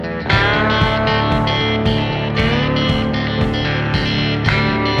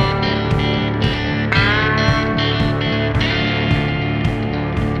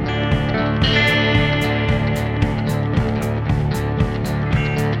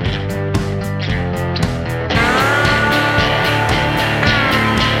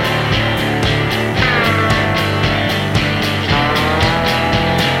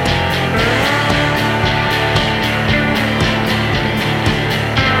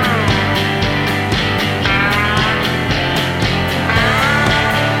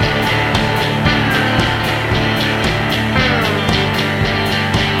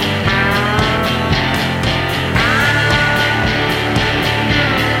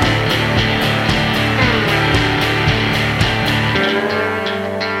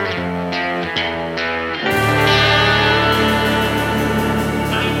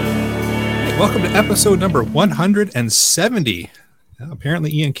Welcome to episode number 170.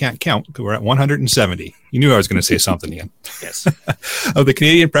 Apparently, Ian can't count because we're at 170. You knew I was going to say something, Ian. Yes. Of the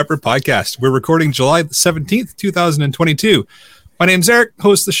Canadian Prepper Podcast. We're recording July 17th, 2022. My name's Eric,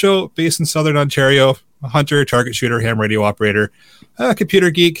 host of the show, based in Southern Ontario, a hunter, target shooter, ham radio operator, a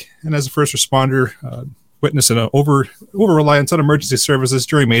computer geek, and as a first responder, witnessed an over-reliance on emergency services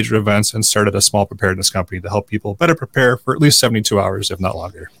during major events and started a small preparedness company to help people better prepare for at least 72 hours, if not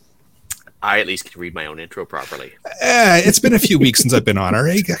longer. I at least can read my own intro properly. It's been a few weeks since I've been on. All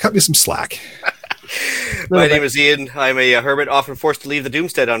right, cut me some slack. My name is Ian. I'm a hermit, often forced to leave the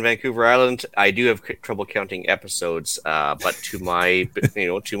Doomstead on Vancouver Island. I do have trouble counting episodes, but to my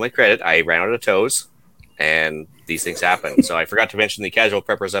credit, I ran out of toes, and these things happen. So I forgot to mention the Casual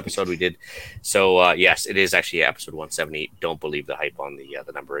Preppers episode we did. So yes, it is actually episode 170. Don't believe the hype on the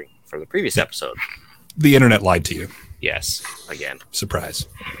numbering from the previous episode. The internet lied to you. Yes, again. Surprise.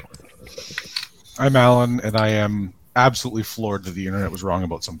 I'm Alan, and I am absolutely floored that the internet was wrong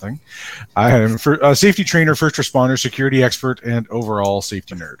about something. I am a safety trainer, first responder, security expert, and overall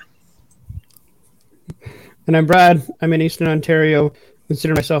safety nerd. And I'm Brad. I'm in Eastern Ontario.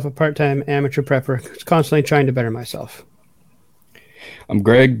 Consider myself a part-time amateur prepper, constantly trying to better myself. I'm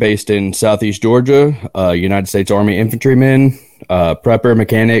Greg, based in Southeast Georgia, United States Army infantryman, prepper,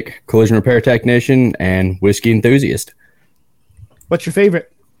 mechanic, collision repair technician, and whiskey enthusiast. What's your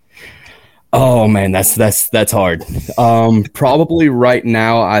favorite? Oh man, that's hard. Probably right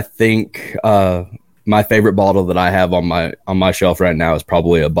now, I think my favorite bottle that I have on my shelf right now is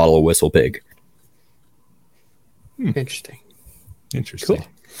probably a bottle of Whistle Pig. Interesting. Cool.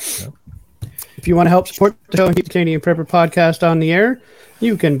 Yep. If you want to help support the show and keep the Canadian Prepper Podcast on the air,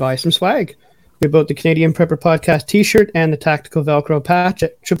 you can buy some swag. We have both the Canadian Prepper Podcast T-shirt and the tactical Velcro patch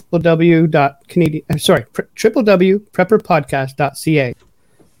at www.prepperpodcast.ca.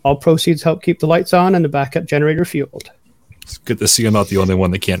 All proceeds help keep the lights on and the backup generator fueled. It's good to see I'm not the only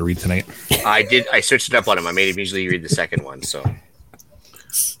one that can't read tonight. I switched it up on him. I made him usually read the second one. So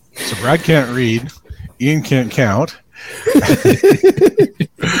Brad can't read. Ian can't count.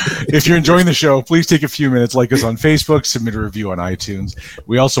 If you're enjoying the show, please take a few minutes, like us on Facebook, submit a review on iTunes.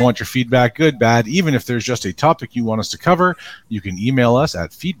 We also want your feedback, good, bad. Even if there's just a topic you want us to cover, you can email us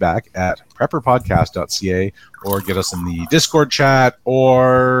at feedback@prepperpodcast.ca or get us in the Discord chat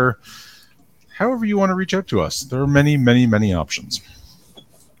or however you want to reach out to us. There are many, many, many options.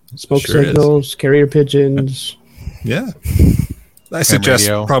 Smoke signals, carrier pigeons. Yeah. I suggest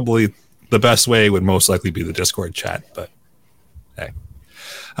probably the best way would most likely be the Discord chat, but hey.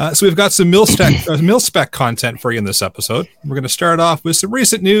 So we've got some mil-spec content for you in this episode. We're going to start off with some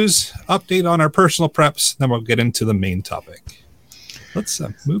recent news, update on our personal preps, then we'll get into the main topic. Let's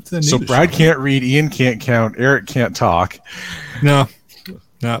move to the news. So Brad can't read, Ian can't count, Eric can't talk. No.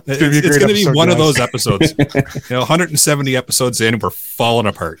 It's going to be one of those episodes. 170 episodes in, we're falling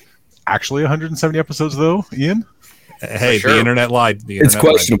apart. Actually, 170 episodes though, Ian? Hey, sure. The internet lied. It's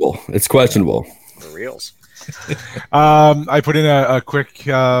questionable. It's questionable. The reals. I put in a quick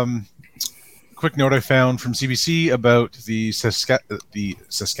note I found from CBC about the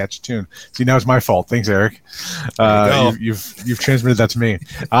Saskatchewan. See, now it's my fault. Thanks, Eric. You've transmitted that to me.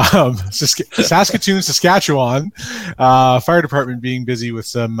 Saskatchewan fire department being busy with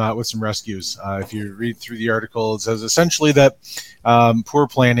some rescues. If you read through the article, it says essentially that poor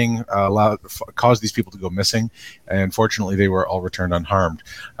planning caused these people to go missing, and fortunately, they were all returned unharmed.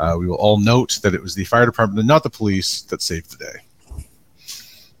 We will all note that it was the fire department and not the police that saved the day.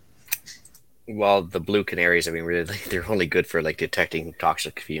 Well, the blue canaries, I mean, really, they're only good for detecting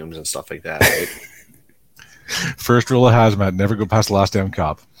toxic fumes and stuff like that, right? First rule of hazmat: never go past the last damn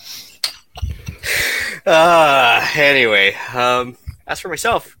cop. Anyway, as for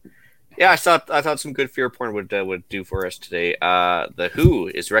myself, yeah, I thought some good fear porn would do for us today. The WHO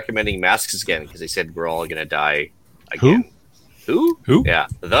is recommending masks again because they said we're all gonna die again. Who? Yeah,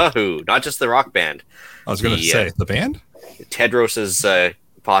 the WHO, not just the rock band. I was gonna say the band. Tedros's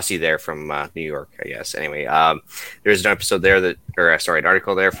posse there from New York, I guess. Anyway, there's an episode there an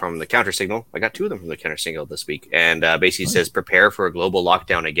article there from the Counter Signal. I got two of them from the Counter Signal this week, and basically says prepare for a global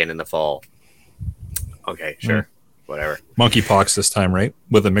lockdown again in the fall. Okay, sure, whatever. Monkeypox this time, right?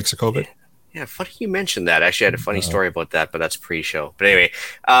 With a mix of COVID. Yeah, funny you mentioned that. Actually, I had a funny story about that, but that's pre-show. But anyway,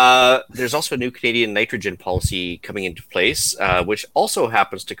 there's also a new Canadian nitrogen policy coming into place, which also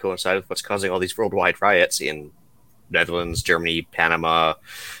happens to coincide with what's causing all these worldwide riots in Netherlands, Germany, Panama,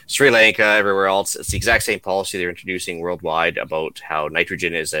 Sri Lanka, everywhere else. It's the exact same policy they're introducing worldwide about how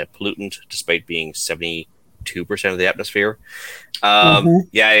nitrogen is a pollutant, despite being 72% of the atmosphere.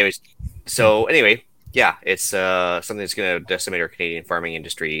 Yeah, anyways. So anyway, yeah, it's something that's going to decimate our Canadian farming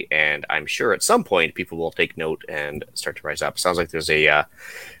industry, and I'm sure at some point people will take note and start to rise up. Sounds like there's a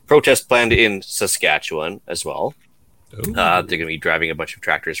protest planned in Saskatchewan as well. They're going to be driving a bunch of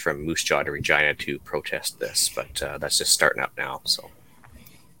tractors from Moose Jaw to Regina to protest this, but that's just starting up now. So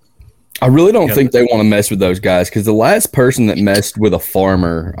I really don't think they want to mess with those guys because the last person that messed with a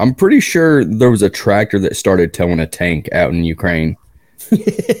farmer, I'm pretty sure there was a tractor that started towing a tank out in Ukraine.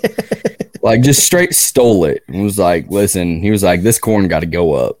 Like, just straight stole it and was like, listen, he was like, this corn got to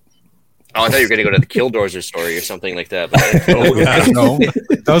go up. Oh, I thought you were going to go to the Killdozer story or something like that. But No,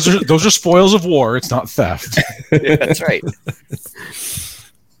 those are spoils of war. It's not theft. yeah, that's right.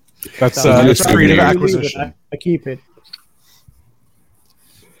 That's creative acquisition. I keep it.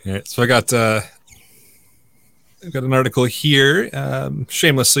 All right, so I've got an article here,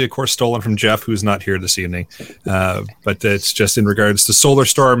 shamelessly, of course, stolen from Jeff, who's not here this evening. But it's just in regards to solar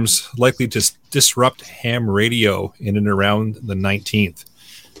storms likely to disrupt ham radio in and around the 19th.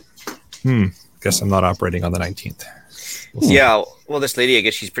 Guess I'm not operating on the 19th. Yeah, well, this lady, I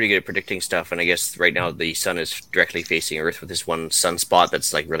guess she's pretty good at predicting stuff, and I guess right now the sun is directly facing Earth with this one sunspot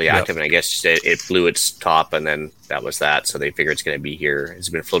that's like really active, and I guess it blew its top, and then that was that. So they figure it's going to be here. It's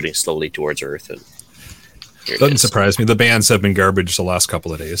been floating slowly towards Earth. And doesn't surprise me. The bands have been garbage the last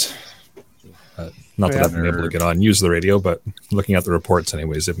couple of days. Not that I've been able to get on and use the radio, but looking at the reports,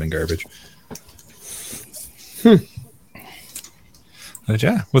 anyways, they've been garbage. But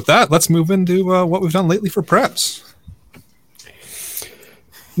yeah, with that, let's move into what we've done lately for preps.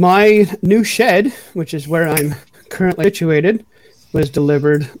 My new shed, which is where I'm currently situated, was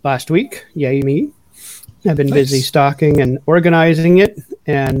delivered last week. Yay me. I've been busy stocking and organizing it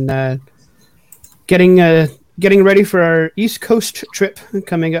and getting ready for our East Coast trip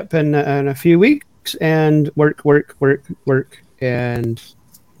coming up in a few weeks, and work, and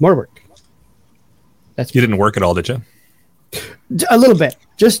more work. You didn't work at all, did you? A little bit.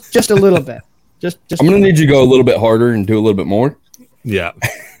 Just a little bit. Just I'm going to need you to go a little bit harder and do a little bit more. Yeah.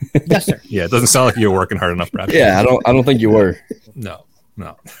 Yes, sir. Yeah, it doesn't sound like you were working hard enough, Brad. Yeah, I don't think you were. No.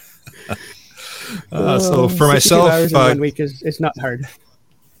 So for myself, hours in 1 week is not hard.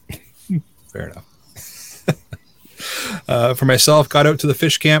 Fair enough. For myself, got out to the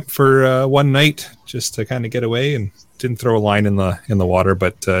fish camp for one night just to kind of get away, and didn't throw a line in the water,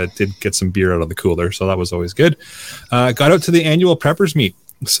 but did get some beer out of the cooler, so that was always good. Got out to the annual preppers meet,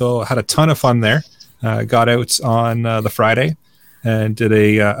 so had a ton of fun there. Got out on the Friday and did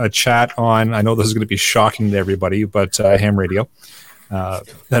a chat on, I know this is going to be shocking to everybody, but ham radio.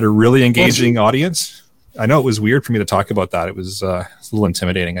 Had a really engaging audience. I know it was weird for me to talk about that. It was a little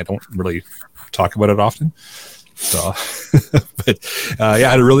intimidating. I don't really talk about it often. So, but I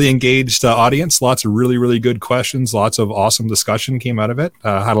had a really engaged audience. Lots of really, really good questions. Lots of awesome discussion came out of it.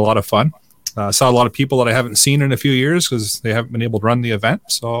 Had a lot of fun. Saw a lot of people that I haven't seen in a few years because they haven't been able to run the event.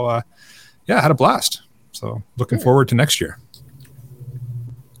 So, I had a blast. So, looking forward to next year.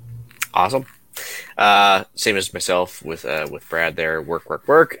 Awesome. Same as myself with Brad there,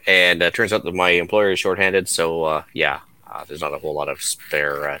 work, and turns out that my employer is shorthanded, so there's not a whole lot of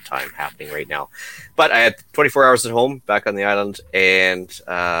spare time happening right now. But I had 24 hours at home back on the island, and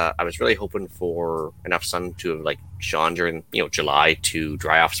I was really hoping for enough sun to have shone during July to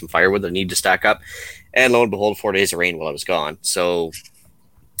dry off some firewood that I need to stack up. And lo and behold, 4 days of rain while I was gone. So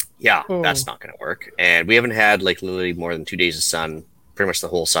that's not going to work. And we haven't had literally more than 2 days of sun pretty much the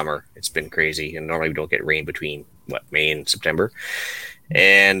whole summer. It's been crazy, and normally we don't get rain between May and September,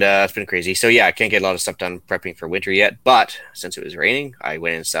 and it's been crazy. So I can't get a lot of stuff done prepping for winter yet, but since it was raining, I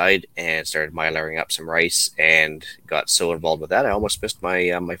went inside and started mylaring up some rice and got so involved with that I almost missed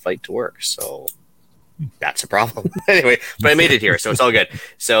my my flight to work. So that's a problem. Anyway, but I made it here, so it's all good.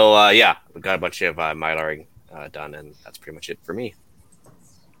 So we got a bunch of mylaring done, and that's pretty much it for me.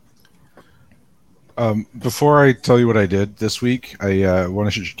 Before I tell you what I did this week, I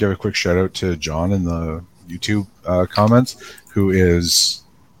want to give a quick shout out to John in the YouTube comments, who is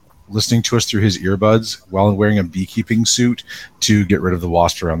listening to us through his earbuds while wearing a beekeeping suit to get rid of the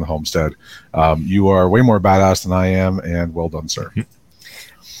wasp around the homestead. You are way more badass than I am, and well done, sir.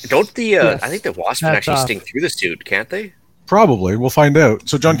 Don't the Yes. I think the wasp can actually sting through the suit, can't they? Probably. We'll find out.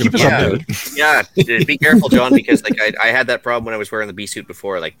 So, John, keep us updated. Yeah, be careful, John, because I had that problem when I was wearing the bee suit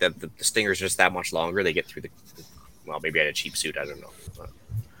before. The stingers just that much longer. They get through well, maybe I had a cheap suit. I don't know.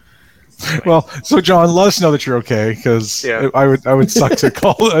 Anyway. Well, so John, let us know that you're okay, because I would suck to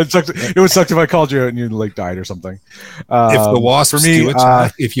call. It would suck if I called you out and you died or something. If the wasps do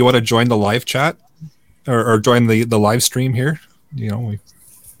attack, if you want to join the live chat or join the live stream here, we'll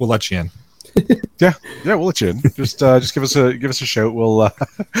let you in. Yeah, we'll let you in. Just give us a shout. We'll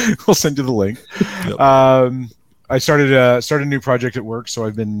send you the link. Yep. I started a new project at work, so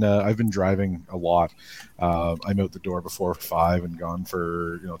I've been driving a lot. I'm out the door before 5 and gone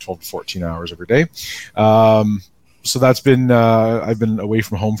for 12 to 14 hours every day. So that's been I've been away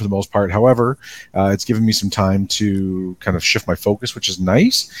from home for the most part. However, it's given me some time to kind of shift my focus, which is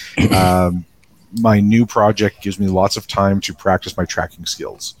nice. My new project gives me lots of time to practice my tracking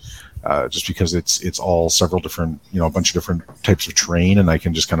skills. Just because it's all several different, a bunch of different types of terrain, and I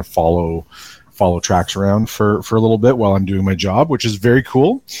can just kind of follow tracks around for a little bit while I'm doing my job, which is very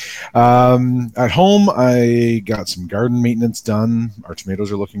cool. At home, I got some garden maintenance done. Our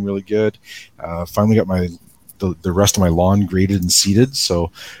tomatoes are looking really good. Finally got the rest of my lawn graded and seeded,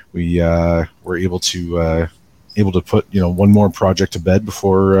 so we were able to put one more project to bed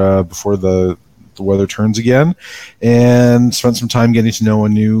before the weather turns again, and spent some time getting to know a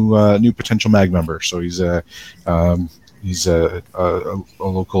new potential mag member. So he's a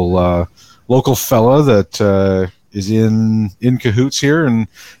local fella that is in cahoots here, and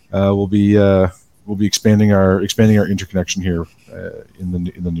we'll be expanding our interconnection here in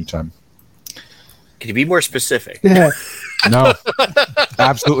the new time. Can you be more specific? Yeah. No,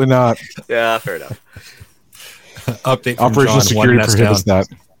 absolutely not. Yeah, fair enough. Update from Operational John, security one prohibits that.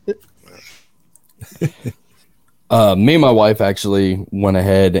 Me and my wife actually went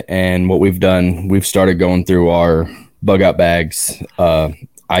ahead, and what we've done, we've started going through our bug out bags.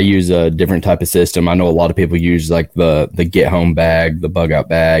 I use a different type of system. I know a lot of people use like the get home bag, the bug out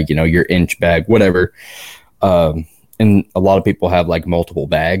bag, your inch bag, whatever. And a lot of people have like multiple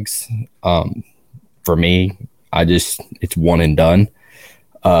bags. For me, it's one and done.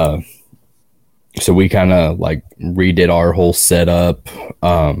 So we kind of like redid our whole setup,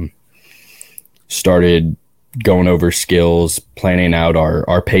 started going over skills, planning out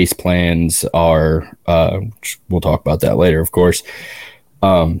our pace plans, we'll talk about that later, of course.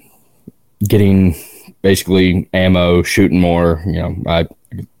 Getting basically ammo, shooting more,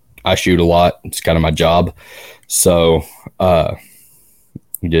 I shoot a lot. It's kind of my job. So,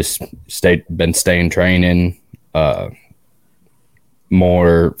 just been staying training,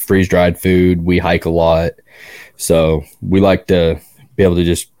 more freeze dried food. We hike a lot. So we like to be able to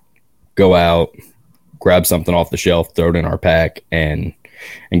just go out, grab something off the shelf, throw it in our pack and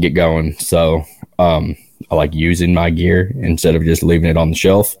get going. So, I like using my gear instead of just leaving it on the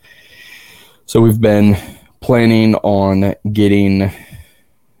shelf. So we've been planning on getting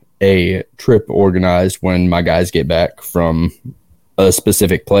a trip organized when my guys get back from a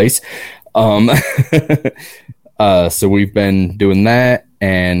specific place. So we've been doing that,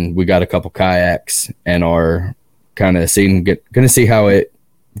 and we got a couple kayaks and are kind of going to see how it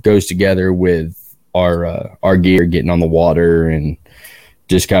goes together with our gear, getting on the water and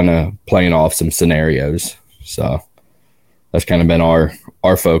just kind of playing off some scenarios. So that's kind of been our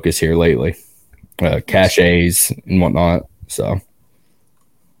focus here lately, caches and whatnot. So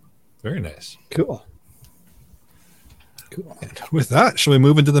very nice. Cool. And with that, shall we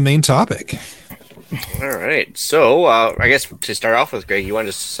move into the main topic? All right. So I guess to start off with, Greg, you want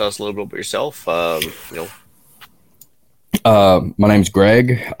to just tell us a little bit about yourself? My name's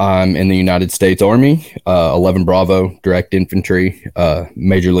Greg. I'm in the United States Army, 11 Bravo, direct infantry,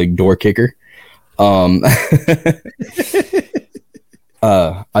 major league door kicker. I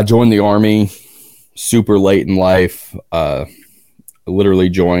joined the Army super late in life. Literally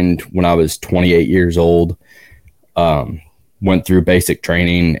joined when I was 28 years old. Went through basic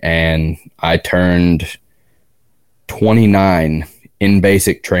training, and I turned 29 in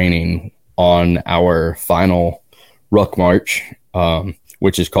basic training on our final ruck march,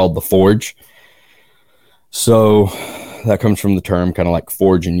 which is called the Forge. So that comes from the term kind of like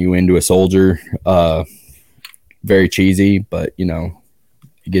forging you into a soldier. Very cheesy, but it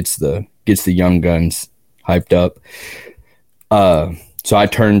gets the young guns hyped up. So I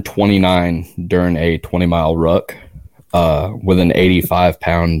turned 29 during a 20-mile ruck with an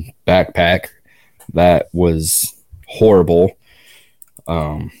 85-pound backpack. That was horrible.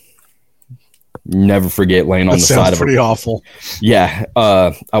 Never forget laying on the side of pretty awful. Yeah.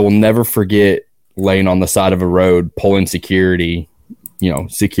 I will never forget laying on the side of a road, pulling security,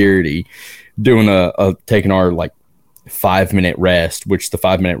 doing taking our like 5-minute rest, which the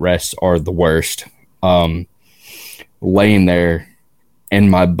 5-minute rests are the worst. Laying there, and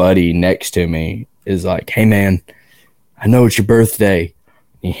my buddy next to me is like, "Hey man, I know it's your birthday."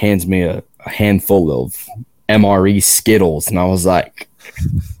 He hands me a handful of MRE Skittles, and I was like,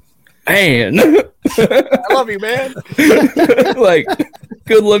 "Man, I love you, man." like,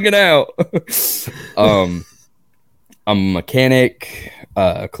 good looking out. I'm a mechanic,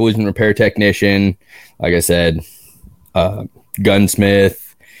 collision repair technician, like I said,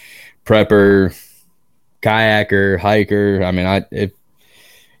 gunsmith, prepper, kayaker, hiker. I mean, if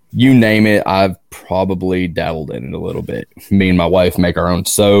you name it, I've probably dabbled in it a little bit. Me and my wife make our own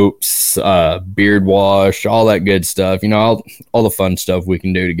soaps, beard wash, all that good stuff. You know, all the fun stuff we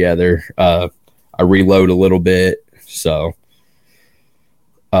can do together. I reload a little bit, so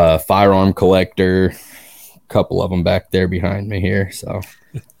firearm collector, a couple of them back there behind me here. So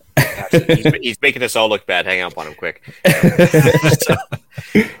he's making us all look bad. Hang up on him quick.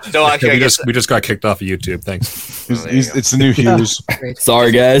 So actually, we just got kicked off of YouTube. Thanks. It's the new Hughes.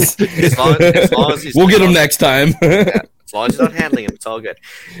 sorry, guys. as long as We'll get him next time. As long as you're not handling him, it's all good.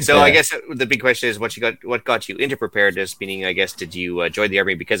 So I guess the big question is, what got you into preparedness? Meaning, I guess, did you join the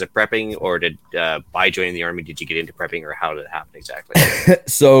army because of prepping, or did by joining the army did you get into prepping, or how did it happen exactly?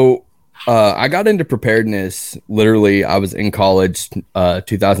 So I got into preparedness. Literally, I was in college,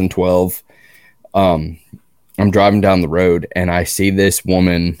 2012. I'm driving down the road and I see this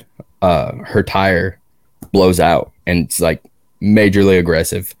woman. Her tire blows out, and it's like majorly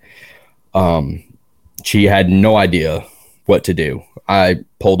aggressive. She had no idea what to do. I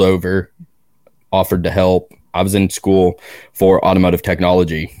pulled over, offered to help. I was in school for automotive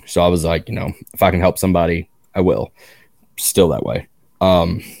technology, so I was like, you know, if I can help somebody, I will. Still that way.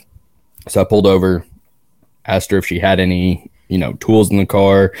 So I pulled over, asked her if she had any, you know, tools in the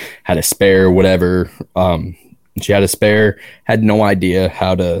car, had a spare, whatever. She had a spare, had no idea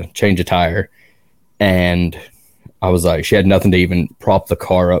how to change a tire. And I was like, she had nothing to even prop the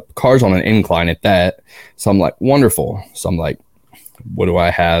car up. Car's on an incline at that. So I'm like, wonderful. So I'm like, what do I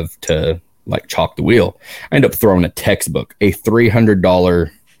have to like chalk the wheel? I end up throwing a textbook, a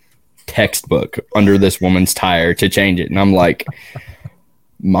 $300 textbook under this woman's tire to change it. And I'm like,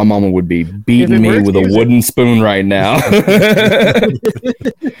 my mama would be beating me with a wooden spoon right now.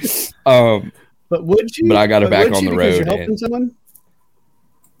 But would you? But I got her back on the road. You're helping someone?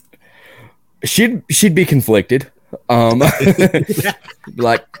 She'd be conflicted.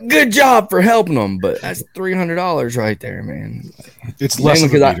 Like, good job for helping them, but that's $300 right there, man. It's less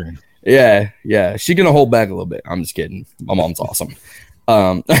of a beating. Yeah. She's gonna hold back a little bit. I'm just kidding. My mom's awesome.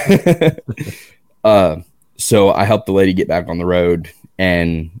 So I helped the lady get back on the road,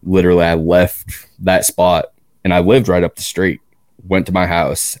 and literally I left that spot, and I lived right up the street. Went to my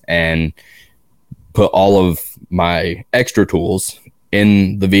house and put all of my extra tools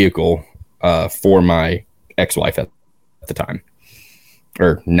in the vehicle for my ex-wife at the time,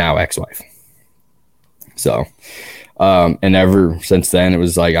 or now ex-wife. So, and ever since then, it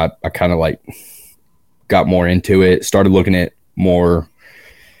was like I kind of like got more into it, started looking at more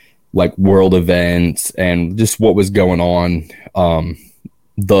like world events and just what was going on.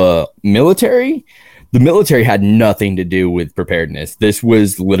 The military had nothing to do with preparedness. This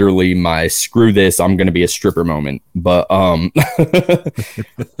was literally my screw this, I'm going to be a stripper moment. But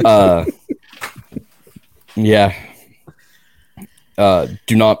yeah.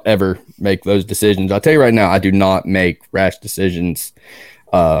 Do not ever make those decisions. I'll tell you right now, I do not make rash decisions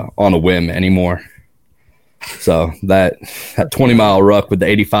on a whim anymore. So that 20-mile ruck with the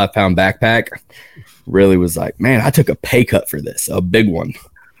 85-pound backpack really was like, man, I took a pay cut for this, a big one.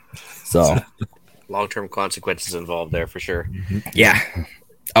 So long-term consequences involved there for sure. Yeah.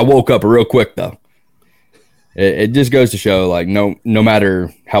 I woke up real quick though. It just goes to show, like, no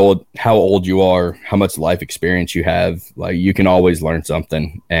matter how old you are, how much life experience you have, like, you can always learn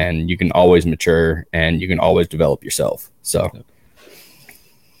something, and you can always mature, and you can always develop yourself. So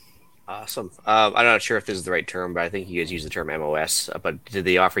awesome. I'm not sure if this is the right term, but I think you guys use the term MOS. But did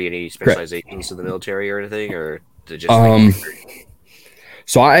they offer you any specializations in the military or anything, or did it just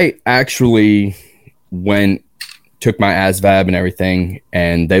so I actually took my ASVAB and everything,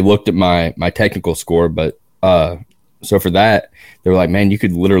 and they looked at my technical score, but so for that, they were like, man, you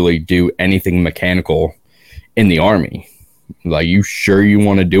could literally do anything mechanical in the Army. Like, you sure you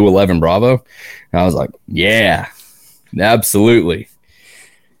want to do 11 Bravo? And I was like, yeah, absolutely.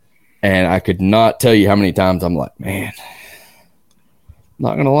 And I could not tell you how many times I'm like, man,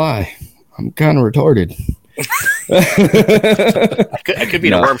 not going to lie, I'm kind of retarded. I could be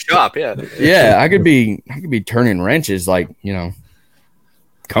in a warm shop, yeah. Yeah, I could be turning wrenches, like, you know,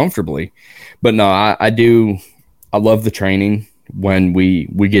 comfortably. But no, I love the training when we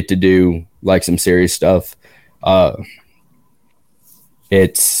get to do like some serious stuff.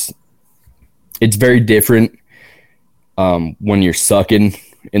 It's very different when you're sucking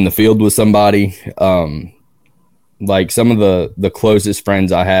in the field with somebody. Like some of the closest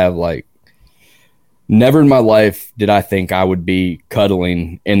friends I have, like Never in my life did I think I would be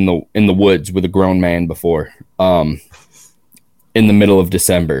cuddling in the woods with a grown man before, in the middle of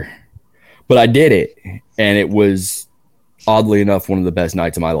December. But I did it, and it was, oddly enough, one of the best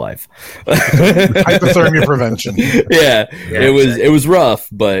nights of my life. Hypothermia prevention. Yeah, it was rough,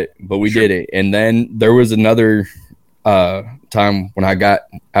 but we did it. And then there was another time when I got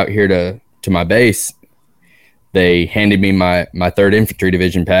out here to my base. They handed me my 3rd Infantry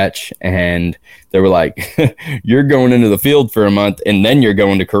Division patch, and they were like, "You're going into the field for a month, and then you're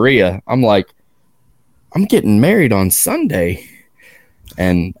going to Korea." I'm like, "I'm getting married on Sunday,"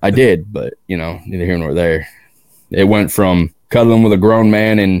 and I did, but neither here nor there. It went from cuddling with a grown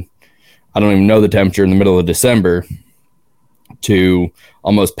man and I don't even know the temperature in the middle of December to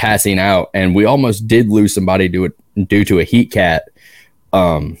almost passing out, and we almost did lose somebody due to a heat cat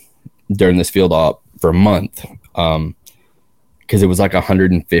during this field op for a month. Because it was like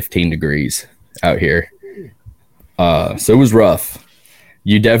 115 degrees out here. So it was rough.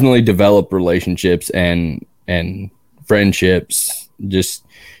 You definitely develop relationships and friendships. Just,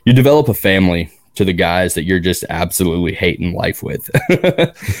 you develop a family to the guys that you're just absolutely hating life with.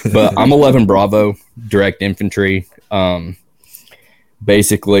 But I'm 11 Bravo, direct infantry.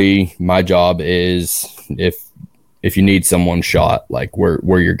 Basically, my job is if you need someone shot, like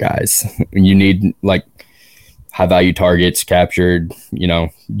we're your guys. You need like high value targets captured,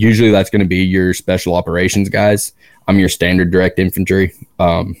 usually that's going to be your special operations guys. I'm your standard direct infantry.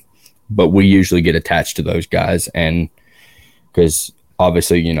 But we usually get attached to those guys, and because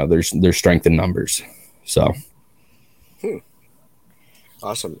obviously, there's strength in numbers. So.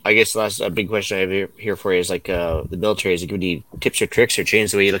 Awesome. I guess that's a big question I have here for you is like the military, is it giving you tips or tricks or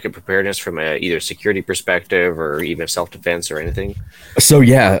change the way you look at preparedness from either a security perspective or even self-defense or anything? So,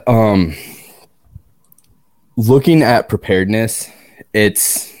 yeah, looking at preparedness,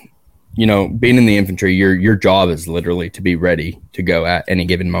 it's, being in the infantry, your job is literally to be ready to go at any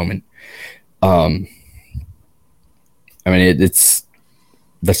given moment.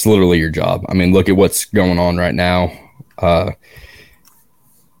 That's literally your job. I mean, look at what's going on right now.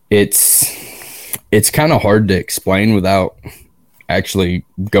 It's kind of hard to explain without actually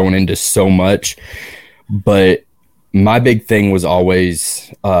going into so much. But my big thing was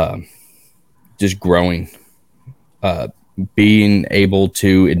always just growing, being able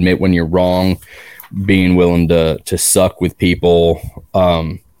to admit when you're wrong, being willing to suck with people.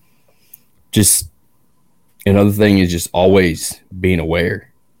 Just another thing is just always being aware.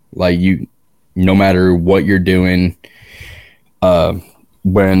 Like no matter what you're doing.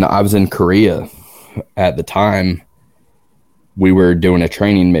 When I was in Korea at the time, we were doing a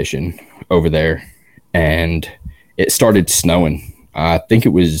training mission over there, and it started snowing. I think it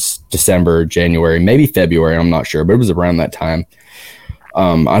was December, January, maybe February. I'm not sure, but it was around that time.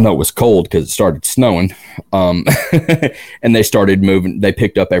 I know it was cold because it started snowing. And they started moving. They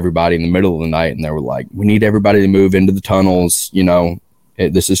picked up everybody in the middle of the night, and they were like, "We need everybody to move into the tunnels.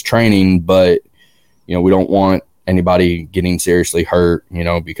 This is training, but we don't want anybody getting seriously hurt,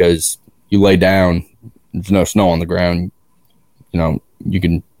 because you lay down, there's no snow on the ground, you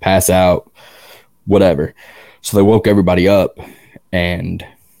can pass out, whatever." So they woke everybody up, and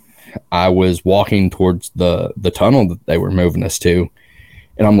I was walking towards the tunnel that they were moving us to,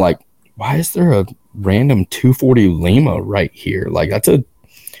 and I'm like, why is there a random 240 Lima right here? Like that's a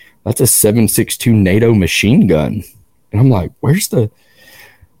 7.62 NATO machine gun. And I'm like,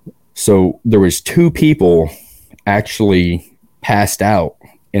 so there was 2 people actually passed out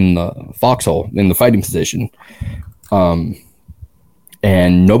in the foxhole in the fighting position, and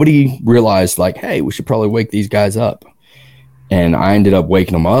nobody realized like, hey, we should probably wake these guys up. And I ended up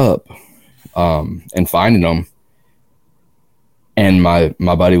waking them up and finding them, and my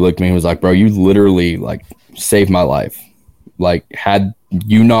buddy looked at me and was like, "Bro, you literally like saved my life. Like, had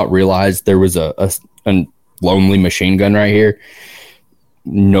you not realized there was a lonely machine gun right here,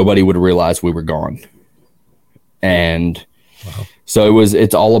 nobody would have realized we were gone." And so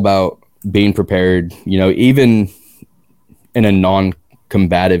it's all about being prepared, even in a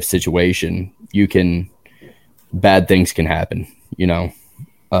non-combative situation, bad things can happen,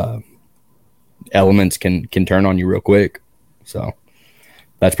 elements can turn on you real quick. So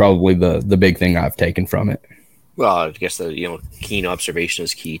that's probably the big thing I've taken from it. Well, I guess the, keen observation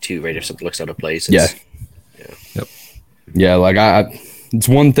is key too, right? If something looks out of place. Yep. Yeah. Like it's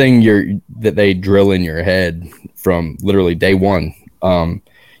one thing that they drill in your head from literally day one.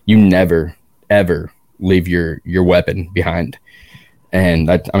 You never, ever leave your weapon behind. And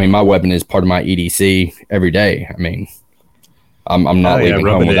my weapon is part of my EDC every day. I'm not leaving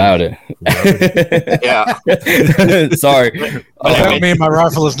rub home it in. without it. Yeah. Sorry. Without me, my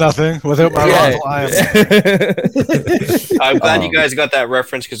rifle is nothing. Without my rifle, I am. I'm glad you guys got that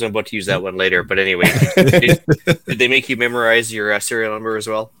reference because I'm about to use that one later. But anyway, did they make you memorize your serial number as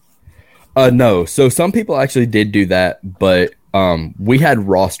well? No. So some people actually did do that, but we had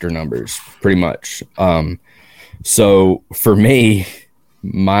roster numbers pretty much. So for me,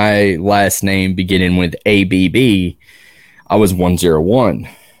 my last name beginning with ABB, I was 101.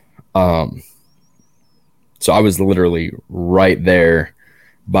 So I was literally right there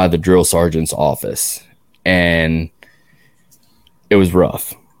by the drill sergeant's office, and it was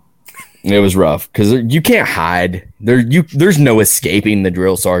rough. It was rough because you can't hide. There's no escaping the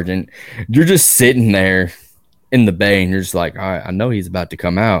drill sergeant. You're just sitting there in the bay, and you're just like, all right, I know he's about to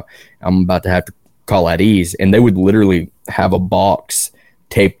come out. I'm about to have to call at ease. And they would literally have a box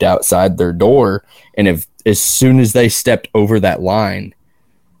taped outside their door, and as soon as they stepped over that line,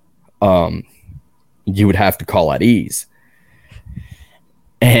 you would have to call at ease.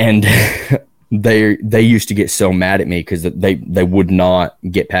 And they used to get so mad at me because they would not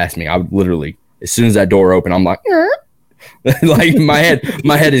get past me. I would literally, as soon as that door opened, I'm like, like my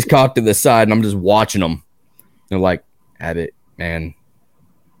head is cocked to the side, and I'm just watching them. They're like, Abbott, man.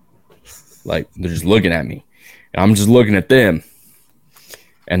 Like, they're just looking at me, and I'm just looking at them,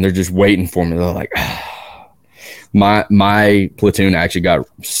 and they're just waiting for me. They're like, my platoon actually got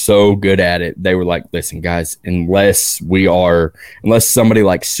so good at it. They were like, listen, guys, unless somebody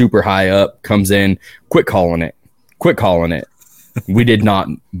like super high up comes in, quit calling it. We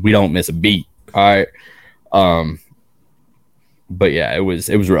don't miss a beat. All right. But yeah, it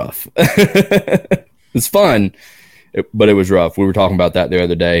was rough. It's fun, but it was rough. We were talking about that the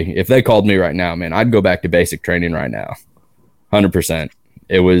other day. If they called me right now, man, I'd go back to basic training right now. 100%.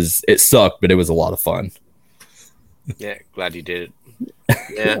 It sucked, but it was a lot of fun. Yeah, glad you did it.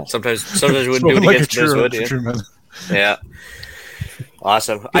 Yeah, sometimes we wouldn't do it Like against those would. Yeah.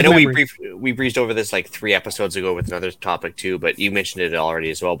 Awesome. I know we breezed over this like 3 episodes ago with another topic too, but you mentioned it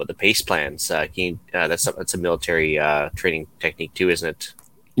already as well. But the PACE plans, that's a military training technique too, isn't it?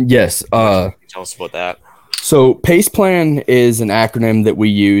 Yes. Tell us about that. So PACE plan is an acronym that we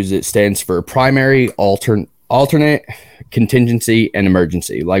use. It stands for primary, alternate, contingency, and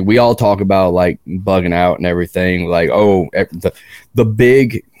emergency. Like, we all talk about like bugging out and everything. Like, oh, the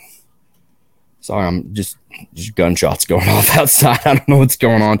big. Sorry, I'm just gunshots going off outside. I don't know what's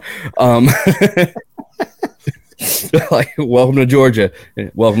going on. Like, welcome to Georgia.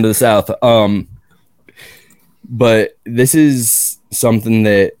 Welcome to the South. But this is something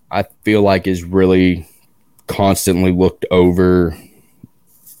that I feel like is really constantly looked over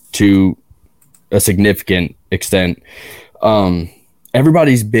to a significant extent.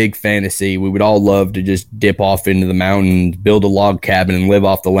 Everybody's big fantasy, we would all love to just dip off into the mountains, build a log cabin, and live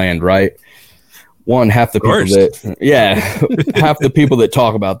off the land, right? Half the people that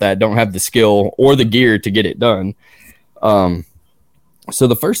talk about that don't have the skill or the gear to get it done. So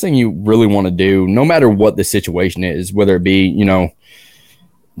the first thing you really want to do, no matter what the situation is, whether it be,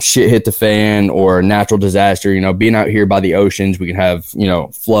 shit hit the fan or a natural disaster, being out here by the oceans, we can have,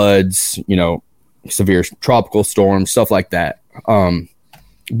 floods, severe tropical storms, stuff like that.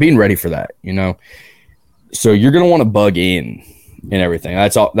 Being ready for that, so you're going to want to bug in and everything.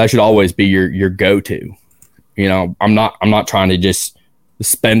 That should always be your go-to. I'm not trying to just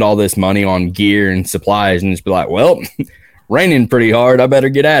spend all this money on gear and supplies and just be like, well, raining pretty hard, I better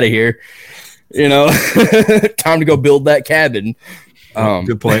get out of here. Time to go build that cabin.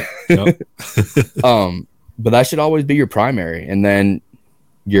 Good point. Yep. But that should always be your primary. And then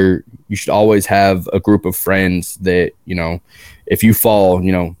you should always have a group of friends that, if you fall,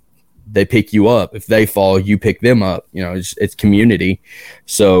 they pick you up. If they fall, you pick them up. It's community.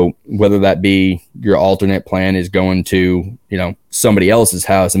 So whether that be your alternate plan is going to, somebody else's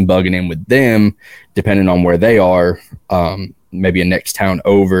house and bugging in with them, depending on where they are, maybe a next town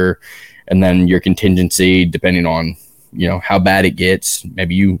over, and then your contingency, depending on, how bad it gets,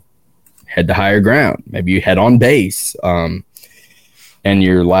 maybe you head to higher ground, maybe you head on base. And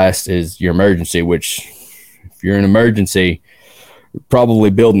your last is your emergency, which if you're in emergency, you're probably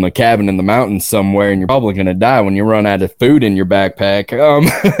building a cabin in the mountains somewhere, and you're probably going to die when you run out of food in your backpack.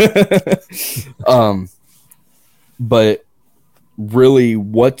 But really,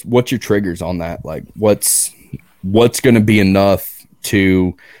 what's your triggers on that? Like, what's going to be enough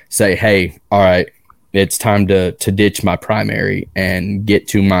to say, hey, all right, it's time to ditch my primary and get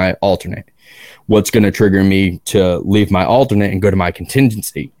to my alternate? What's going to trigger me to leave my alternate and go to my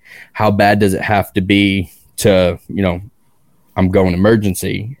contingency? How bad does it have to be to, I'm going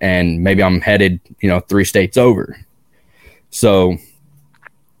emergency and maybe I'm headed, 3 states over? So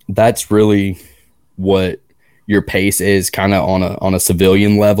that's really what your pace is, kind of on a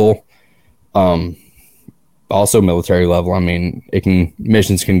civilian level. Also military level. I mean,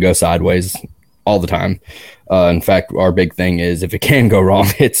 missions can go sideways all the time. In fact, our big thing is if it can go wrong,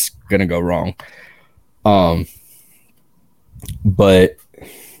 it's gonna go wrong. But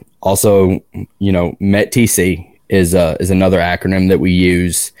also, METTC is another acronym that we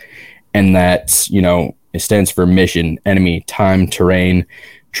use, and that's, it stands for mission, enemy, time, terrain,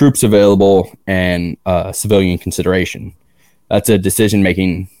 troops available, and civilian consideration. That's a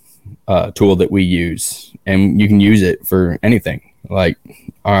decision-making tool that we use, and you can use it for anything. Like,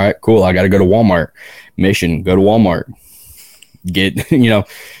 all right, cool, I got to go to Walmart. Mission, go to Walmart. Get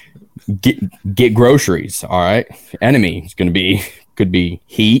groceries. All right. Enemy is could be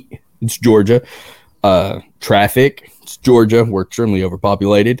heat. It's Georgia. Traffic. It's Georgia. We're extremely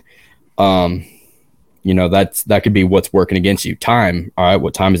overpopulated. That could be what's working against you. Time. All right.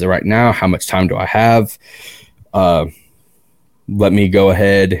 What time is it right now? How much time do I have? Let me go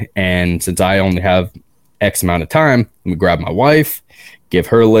ahead, and since I only have X amount of time, let me grab my wife, give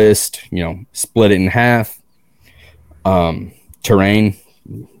her a list, split it in half. Terrain,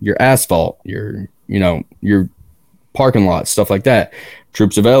 your asphalt, your parking lot, stuff like that.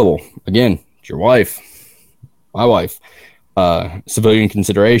 Troops available. Again, it's your wife, my wife. Civilian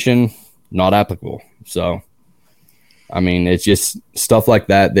consideration, not applicable. So, I mean, it's just stuff like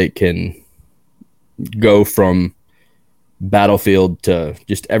that can go from battlefield to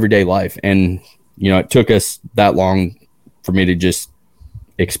just everyday life. And, it took us that long for me to just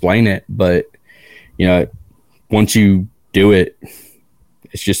explain it. But, once you do it,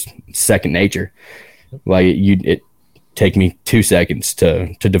 it's just second nature. Like it take me 2 seconds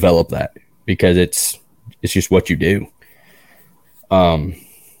to develop that, because it's just what you do.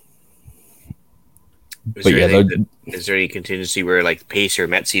 Is there any contingency where like pace or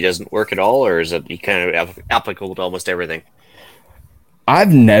METC doesn't work at all, or is it kind of applicable to almost everything?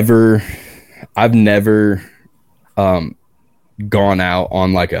 I've never gone out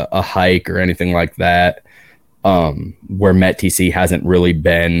on like a hike or anything like that, where METTC hasn't really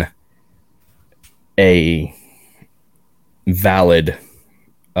been a valid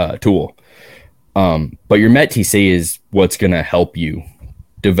tool. But your METTC is what's going to help you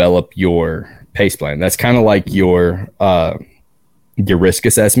develop your pace plan. That's kind of like your risk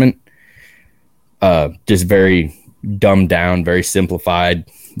assessment, just very dumbed down, very simplified,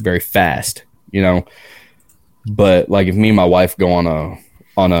 very fast, But like if me and my wife go on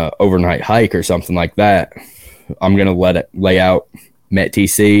a overnight hike or something like that, I'm going to let it lay out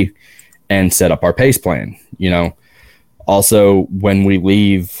METTC and set up our pace plan. Also when we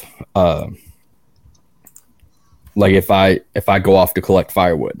leave, like if I go off to collect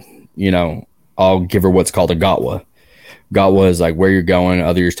firewood, I'll give her what's called a GOTWA. GOTWA is like where you're going,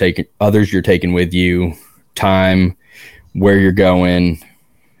 others you're taking with you, time, where you're going,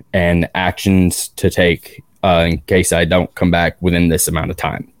 and actions to take in case I don't come back within this amount of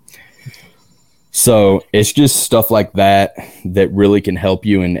time. So it's just stuff like that really can help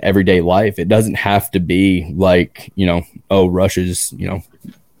you in everyday life. It doesn't have to be like, Russia's,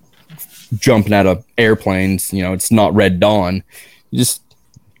 jumping out of airplanes, it's not Red Dawn. It just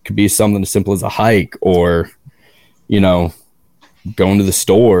could be something as simple as a hike, or, going to the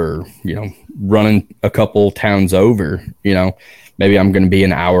store, running a couple towns over, maybe I'm going to be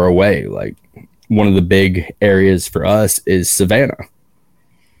an hour away. Like one of the big areas for us is Savannah,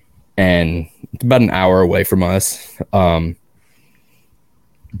 and it's about an hour away from us.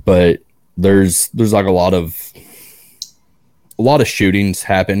 But there's like a lot of shootings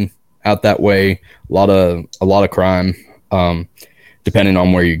happen out that way, a lot of crime, depending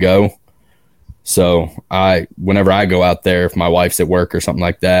on where you go. So whenever I go out there, if my wife's at work or something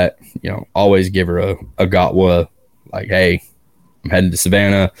like that, always give her a GOTWA, like, hey, I'm headed to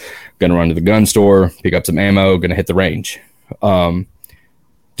Savannah, gonna run to the gun store, pick up some ammo, gonna hit the range.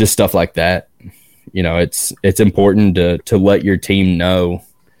 Just stuff like that. It's important to let your team know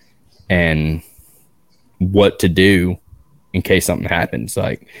and what to do in case something happens.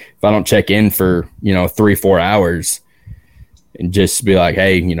 Like if I don't check in for 3-4 hours and just be like,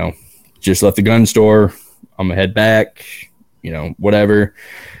 hey, just left the gun store, I'm gonna head back, whatever.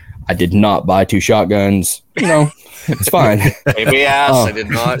 I did not buy 2 shotguns, it's fine. Maybe I did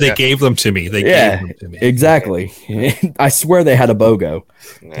not. They gave them to me. Gave them to me. Exactly. I swear they had a BOGO.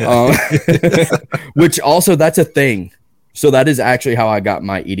 Which also, that's a thing. So that is actually how I got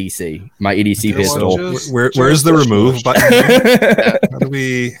my EDC pistol. Where's the remove button? How do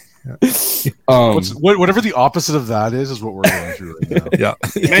we? Whatever the opposite of that is what we're going through right now.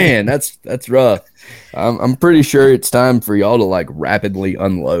 Yeah. Man, that's rough. I'm pretty sure it's time for y'all to like rapidly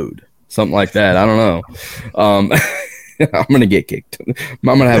unload. Something like that. I don't know. I'm gonna get kicked. I'm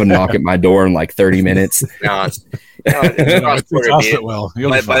gonna have a knock at my door in like 30 minutes. No, By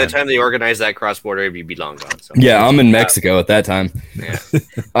the time they organize that cross-border, it'd be long gone. So. Yeah, I'm in Mexico at that time. Yeah.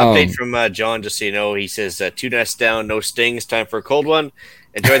 Update from John, just so you know, he says 2 nests down, no stings. Time for a cold one.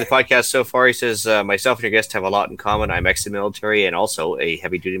 Enjoy the podcast so far. He says myself and your guest have a lot in common. I'm ex-military and also a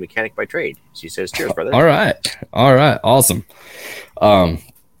heavy-duty mechanic by trade. So he says, "Cheers, brother." All right, awesome.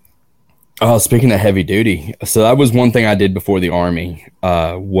 Speaking of heavy duty, so that was one thing I did before the Army.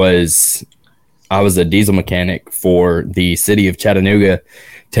 Was I was a diesel mechanic for the city of Chattanooga,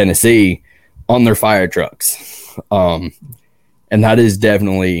 Tennessee, on their fire trucks, and that is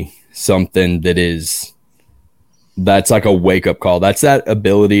definitely something that's like a wake up call. That's that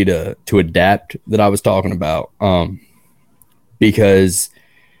ability to adapt that I was talking about, because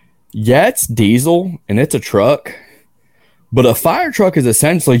yeah, it's diesel and it's a truck. But a fire truck is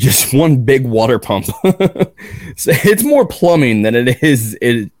essentially just one big water pump. So it's more plumbing than it is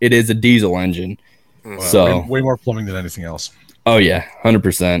a diesel engine. Wow. So way more plumbing than anything else. Oh yeah,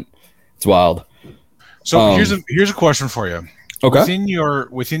 100%. It's wild. So here's a question for you. Okay. Within your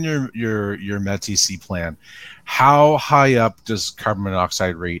METC plan, how high up does carbon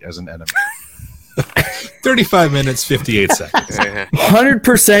monoxide rate as an enemy? 35 minutes, 58 seconds.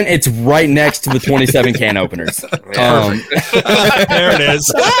 100%. It's right next to the 27 can openers. There it is.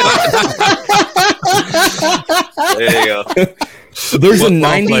 There you go. There's a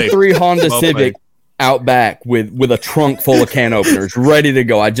 93 Honda Civic out back with a trunk full of can openers ready to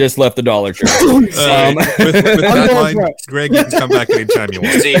go. I just left the Dollar Tree. With that line, Greg, you can come back anytime you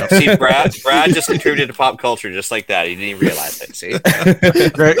want. See, Brad just contributed to pop culture just like that. He didn't even realize it. See,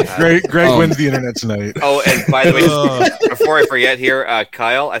 Greg wins the internet tonight. Oh, and by the way, before I forget here,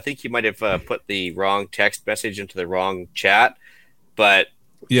 Kyle, I think you might have put the wrong text message into the wrong chat, but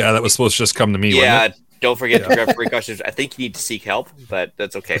yeah, that was supposed to just come to me. Yeah, wasn't it? Don't forget to grab precautions. I think you need to seek help, but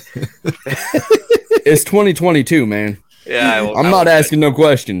that's okay. It's 2022, man. Yeah, I'm not asking no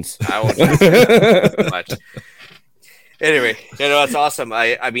questions. I won't much. Anyway, that's awesome.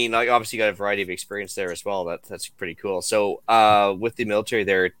 I mean, like, obviously, you got a variety of experience there as well. That's pretty cool. So, with the military,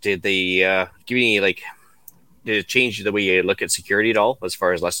 there, did they give you did it change the way you look at security at all, as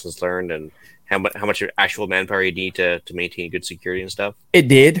far as lessons learned and how much actual manpower you need to maintain good security and stuff? It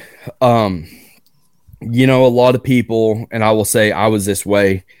did. A lot of people, and I will say I was this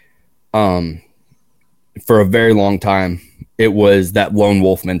way, for a very long time. It was that lone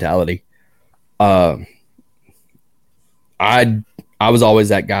wolf mentality. I was always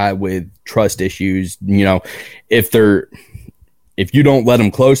that guy with trust issues. If you don't let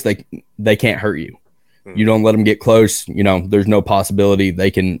them close, they can't hurt you. You don't let them get close. There's no possibility they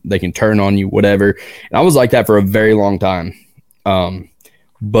can turn on you, whatever. And I was like that for a very long time.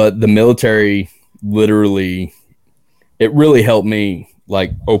 But the military literally, it really helped me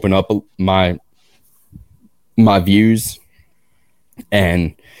like open up my views,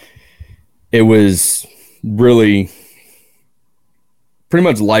 and it was really pretty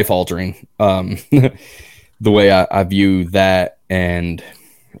much life altering, the way I view that. And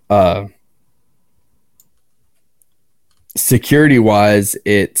security wise,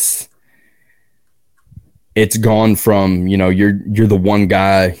 it's gone from, you're the one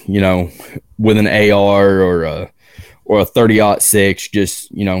guy, with an AR or a 30-06,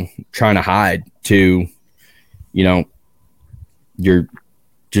 just, trying to hide, to, you're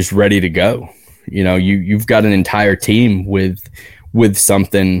just ready to go. You've got an entire team with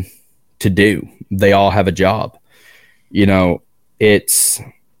something to do. They all have a job. It's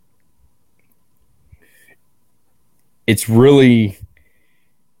really,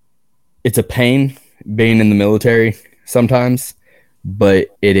 it's a pain being in the military sometimes, but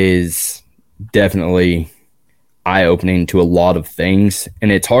it is definitely eye-opening to a lot of things,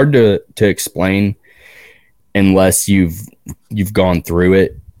 and it's hard to explain unless you've gone through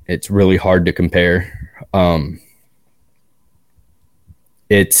it. It's really hard to compare.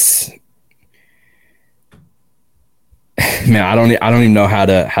 It's man, I don't even know how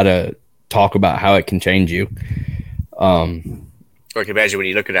to talk about how it can change you. Or I can imagine when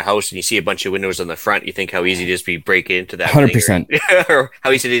you look at a house and you see a bunch of windows on the front, you think how easy it is to be breaking into that. 100%. Or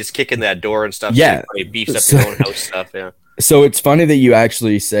how easy it is kicking that door and stuff. Yeah. So it beefs up your own house stuff. Yeah. So it's funny that you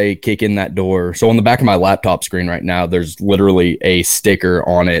actually say kick in that door. So on the back of my laptop screen right now, there's literally a sticker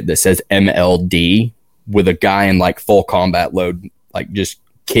on it that says MLD with a guy in like full combat load, like just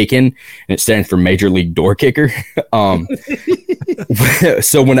kicking, and it stands for Major League Door Kicker.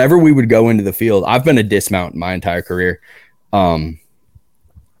 So whenever we would go into the field, I've been a dismount my entire career.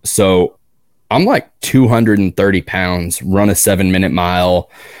 So I'm like 230 pounds, run a 7-minute mile.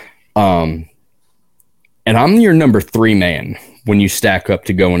 And I'm your number 3 man when you stack up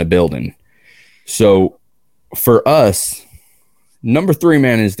to go in a building. So for us, number 3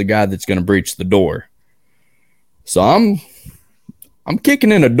 man is the guy that's going to breach the door. So I'm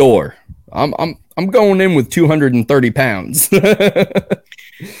kicking in a door. I'm going in with 230 pounds.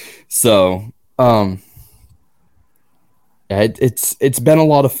 So, it's been a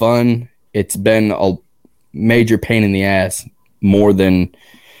lot of fun. It's been a major pain in the ass, more than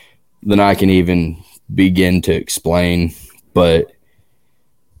I can even begin to explain, but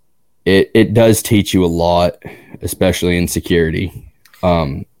it does teach you a lot, especially in security.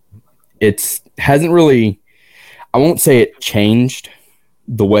 It hasn't really, I won't say it changed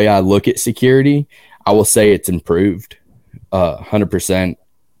the way I look at security. I will say it's improved 100%.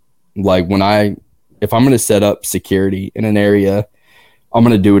 Like if I'm going to set up security in an area, I'm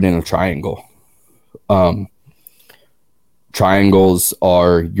going to do it in a triangle. Triangles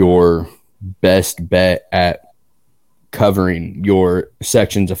are your best bet at covering your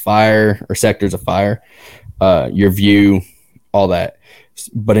sections of fire or sectors of fire, your view, all that.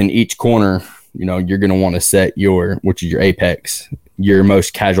 But in each corner, you're going to want to set which is your apex, your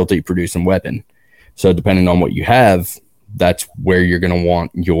most casualty producing weapon. So depending on what you have, that's where you're going to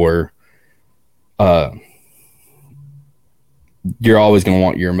want you're always going to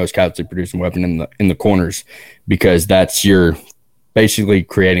want your most casualty producing weapon in the corners, because that's your basically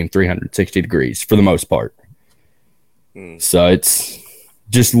creating 360 degrees for the most part. So it's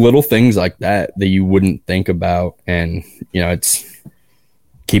just little things like that you wouldn't think about, and it's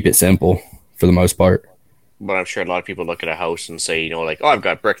keep it simple for the most part. But I'm sure a lot of people look at a house and say, like, oh, I've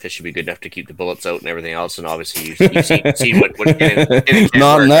got brick. This should be good enough to keep the bullets out and everything else. And obviously, you've seen what getting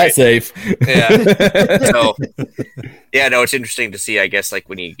not in that right? Safe. Yeah. So, yeah, no, it's interesting to see. I guess like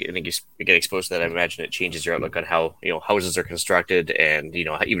when you get exposed to that, I imagine it changes your outlook on how houses are constructed, and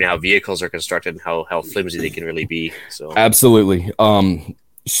even how vehicles are constructed and how flimsy they can really be. So absolutely.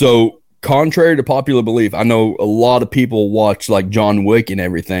 So contrary to popular belief, I know a lot of people watch like John Wick and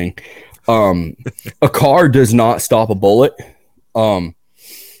everything. A car does not stop a bullet.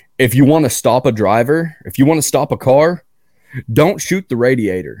 If you want to stop a driver, if you want to stop a car, don't shoot the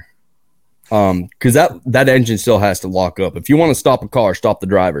radiator. Because that engine still has to lock up. If you want to stop a car, stop the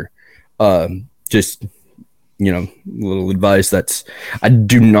driver. Just little advice I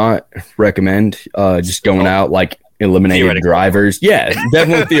do not recommend. Just going out like eliminating drivers. Yeah,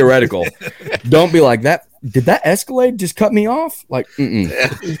 definitely theoretical. Don't be like that. Did that Escalade just cut me off? Like, no,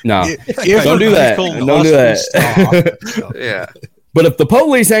 don't do that. Don't do that. Yeah. But if the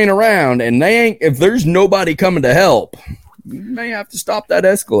police ain't around and if there's nobody coming to help, you may have to stop that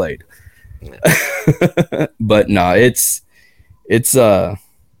Escalade. But no, it's a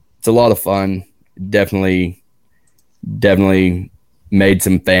lot of fun. Definitely made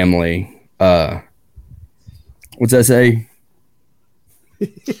some family. What's that say?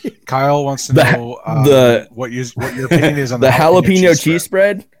 Kyle wants to know what your opinion is on the jalapeno cheese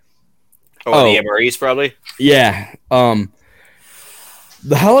spread. Oh, the MREs probably. Yeah. The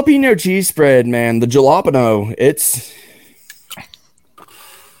jalapeno cheese spread, man, the jalapeno,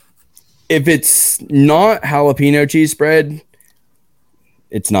 if it's not jalapeno cheese spread,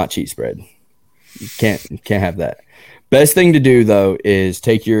 it's not cheese spread. You can't have that. Best thing to do though is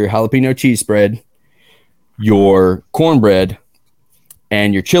take your jalapeno cheese spread, your cornbread,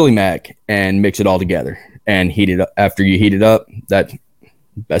 and your chili mac, and mix it all together and heat it up. After you heat it up, that's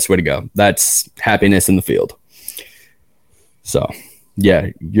best way to go. That's happiness in the field. So yeah,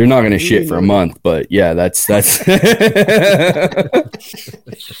 you're not gonna shit for a month, but yeah, that's that's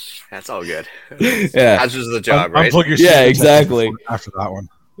all good. Yeah, that's just the job, right? Yeah, exactly. After that one.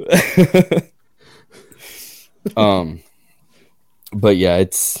 But yeah,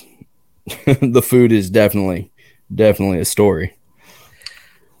 it's the food is definitely a story.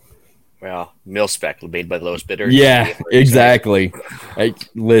 Well, mil-spec made by the lowest bidder. Yeah, exactly. Hey,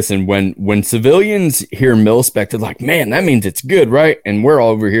 listen, when civilians hear mil-spec, they're like, man, that means it's good, right? And we're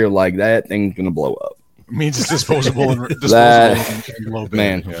over here like, that thing's going to blow up. It means it's disposable and low bid.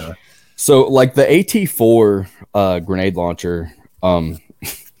 Man. Yeah. So like the AT-4 grenade launcher,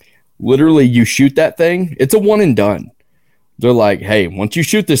 literally you shoot that thing, it's a one and done. They're like, hey, once you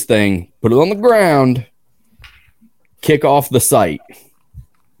shoot this thing, put it on the ground, kick off the sight.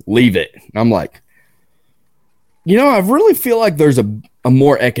 Leave it. And I'm like, I really feel like there's a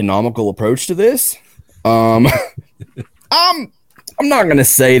more economical approach to this. I'm I'm not going to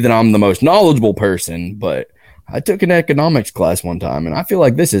say that I'm the most knowledgeable person, but I took an economics class one time, and I feel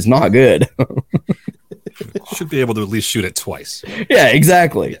like this is not good. Should be able to at least shoot it twice. Yeah,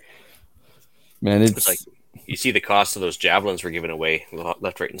 exactly. Man, It's like you see the cost of those javelins we're giving away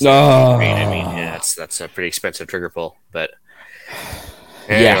left, right, and Oh. center. Right? I mean, yeah, that's a pretty expensive trigger pull. But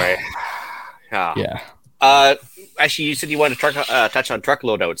anyway, yeah. Actually, you said you wanted to touch on truck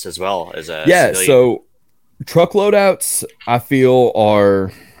loadouts as well as a Yeah, civilian. so truck loadouts, I feel,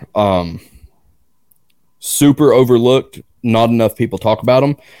 are super overlooked. Not enough people talk about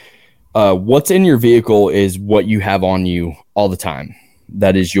them. What's in your vehicle is what you have on you all the time.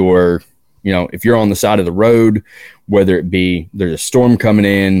 That is your, if you're on the side of the road, whether it be there's a storm coming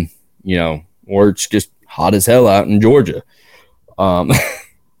in, or it's just hot as hell out in Georgia.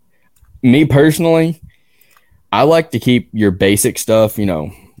 Me personally, I like to keep your basic stuff.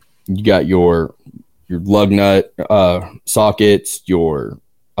 You got your lug nut sockets, your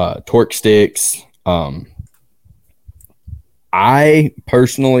torque sticks. I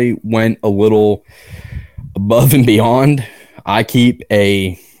personally went a little above and beyond. I keep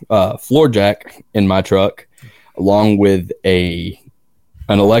a floor jack in my truck, along with an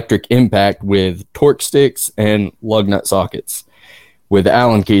electric impact with torque sticks and lug nut sockets with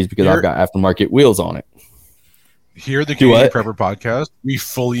Allen keys because I've got aftermarket wheels on it. Here, the Canadian Prepper Podcast, we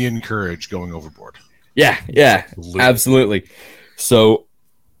fully encourage going overboard. Yeah, absolutely. So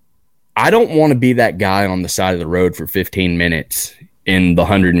I don't want to be that guy on the side of the road for 15 minutes in the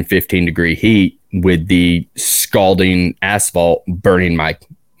 115-degree heat with the scalding asphalt burning my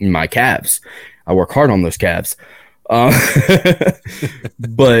calves. I work hard on those calves.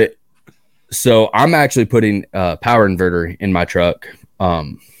 But so I'm actually putting a power inverter in my truck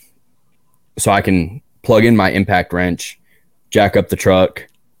so I can plug in my impact wrench, jack up the truck,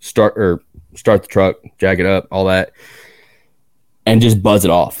 start the truck, jack it up, all that, and just buzz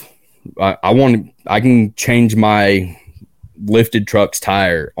it off. I can change my lifted truck's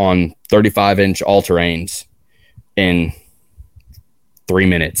tire on 35-inch all-terrains in 3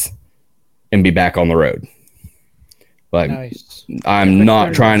 minutes and be back on the road. Like, nice. I'm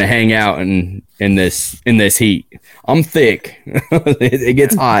not trying to hang out in this heat. I'm thick. It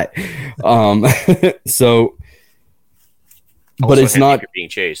gets hot. So, but also it's not being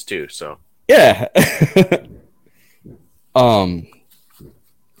chased too. So yeah.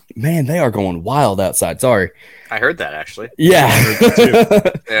 Man, they are going wild outside. Sorry. I heard that actually. Yeah.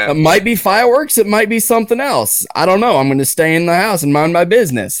 Yeah. It might be fireworks. It might be something else. I don't know. I'm going to stay in the house and mind my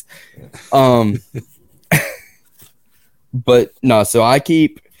business. But no, so I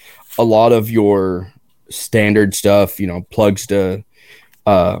keep a lot of your standard stuff, plugs to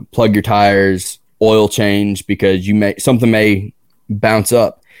plug your tires, oil change, because something may bounce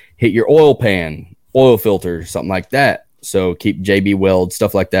up, hit your oil pan, oil filter, something like that. So keep JB Weld,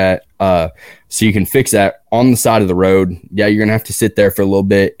 stuff like that. So you can fix that on the side of the road. Yeah, you're going to have to sit there for a little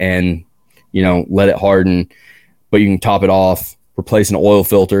bit and, let it harden, but you can top it off, replace an oil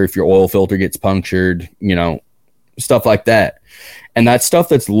filter if your oil filter gets punctured, stuff like that. And that's stuff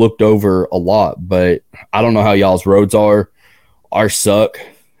that's looked over a lot, but I don't know how y'all's roads are. Ours suck.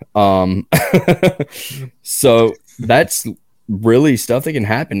 So that's really stuff that can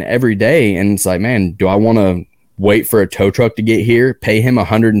happen every day. And it's like, man, do I want to wait for a tow truck to get here, pay him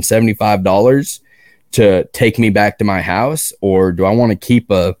 $175 to take me back to my house? Or do I want to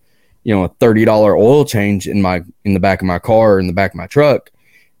keep a $30 oil change in the back of my car or in the back of my truck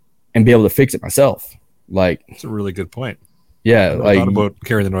and be able to fix it myself? Like, that's a really good point. Yeah. I thought about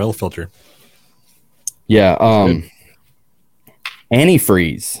carrying an oil filter. Yeah.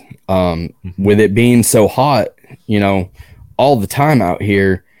 Antifreeze, with it being so hot, all the time out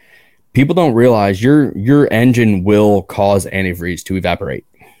here, people don't realize your engine will cause antifreeze to evaporate.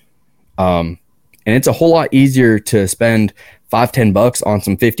 And it's a whole lot easier to spend $5-10 on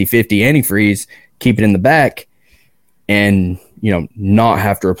some 50/50 antifreeze, keep it in the back, and not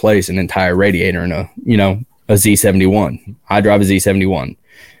have to replace an entire radiator in a Z71. I drive a Z71.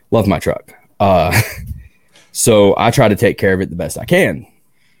 Love my truck. So I try to take care of it the best I can.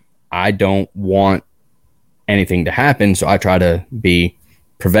 I don't want anything to happen, so I try to be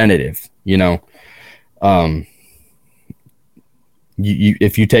preventative.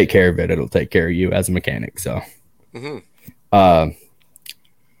 If you take care of it, it'll take care of you as a mechanic. So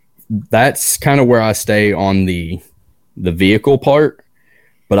that's kind of where I stay on the vehicle part,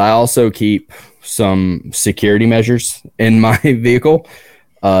 but I also keep some security measures in my vehicle,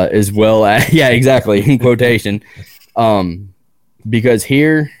 as well as, yeah, exactly, in quotation. Because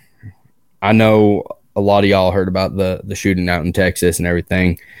here, I know a lot of y'all heard about the shooting out in Texas and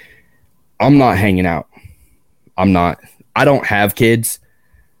everything. I'm not hanging out. I'm not. I don't have kids.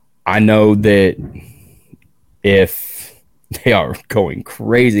 I know that if they are going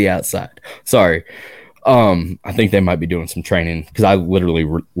crazy outside, sorry, I think they might be doing some training because I literally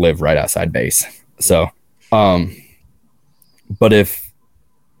live right outside base. So, but if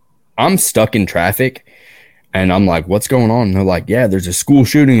I'm stuck in traffic and I'm like, what's going on? And they're like, yeah, there's a school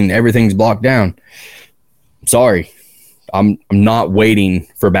shooting and everything's blocked down. Sorry, I'm not waiting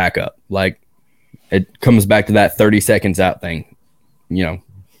for backup. Like, it comes back to that 30 seconds out thing. You know,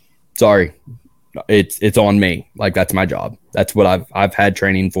 sorry, it's on me. Like, that's my job. That's what I've had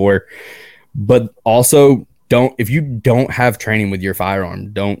training for. But also, if you don't have training with your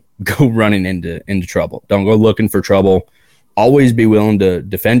firearm, don't go running into trouble. Don't go looking for trouble. Always be willing to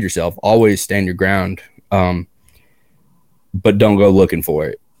defend yourself. Always stand your ground. But don't go looking for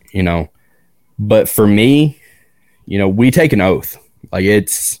it, you know. But for me, you know, we take an oath. Like,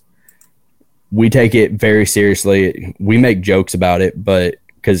 we take it very seriously. We make jokes about it, but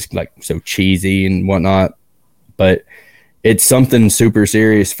because like so cheesy and whatnot, but it's something super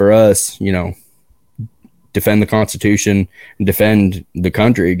serious for us, you know, defend the Constitution and defend the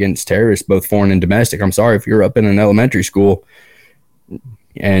country against terrorists, both foreign and domestic. I'm sorry if you're up in an elementary school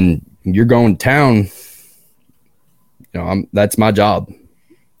and you're going to town, you know, that's my job.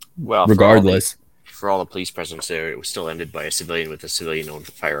 Well, regardless. For all the police presence there, it was still ended by a civilian with a civilian-owned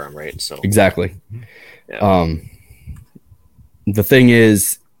firearm, right? So exactly. Yeah. The thing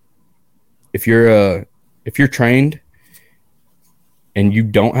is, if you're trained and you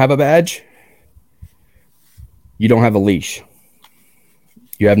don't have a badge, you don't have a leash.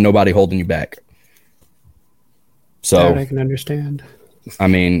 You have nobody holding you back. So That I can understand. I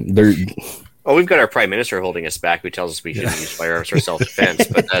mean, well, we've got our prime minister holding us back, who tells us we shouldn't use firearms for self-defense,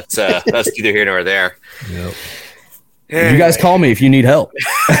 but that's neither here nor there. Yep. You guys call me if you need help.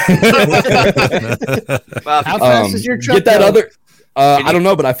 Well, How fast is your truck? Get that go? other. I don't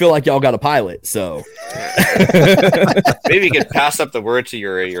know, but I feel like y'all got a pilot, so maybe you could pass up the word to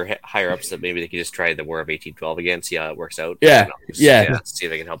your higher ups that maybe they could just try the War of 1812 again, see how it works out. Yeah, see if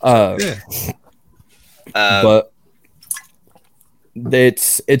they can help us. But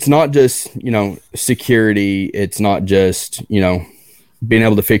it's not just, you know, security. It's not just, you know, being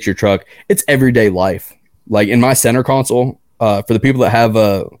able to fix your truck. It's everyday life. Like in my center console, for the people that have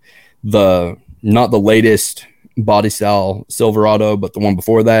not the latest body style Silverado, but the one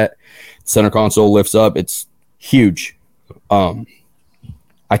before that, center console lifts up. It's huge.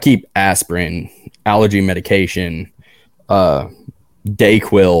 I keep aspirin, allergy medication,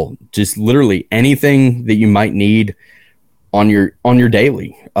 Dayquil, just literally anything that you might need on your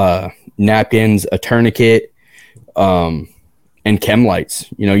daily, napkins, a tourniquet, and chem lights.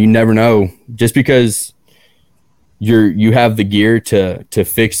 You know, you never know, just because you have the gear to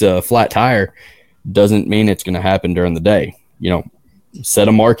fix a flat tire doesn't mean it's going to happen during the day. You know, set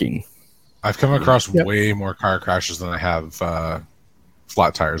a marking. I've come across way more car crashes than I have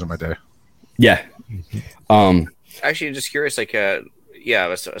flat tires in my day. Yeah. Actually, just curious, like,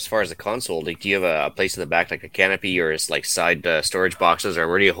 as far as the console, like, do you have a place in the back, like a canopy, or is like side storage boxes, or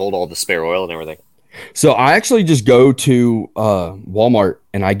where do you hold all the spare oil and everything? So I actually just go to Walmart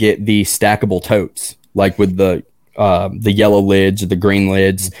and I get the stackable totes, like with the yellow lids or the green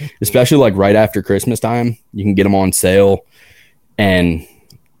lids, especially like right after Christmas time. You can get them on sale. And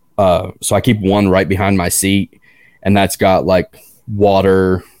so I keep one right behind my seat, and that's got like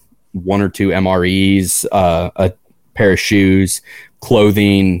water, 1 or 2 MREs, a pair of shoes,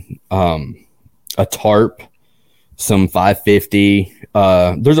 clothing, a tarp, some 550.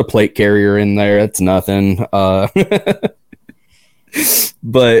 There's a plate carrier in there. That's nothing.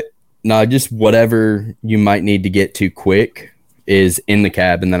 But no, just whatever you might need to get to quick is in the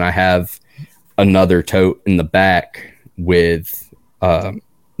cab. And then I have another tote in the back with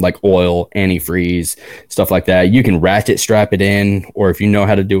like oil, antifreeze, stuff like that. You can ratchet strap it in, or if you know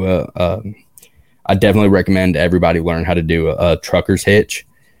how to do I definitely recommend everybody learn how to do a trucker's hitch.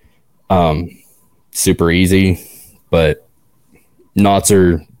 Super easy, but knots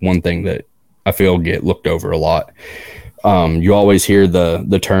are one thing that I feel get looked over a lot. You always hear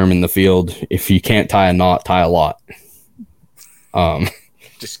the term in the field, if you can't tie a knot, tie a lot.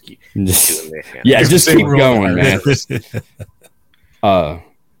 Just keep going, man.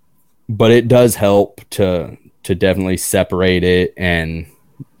 But it does help to definitely separate it and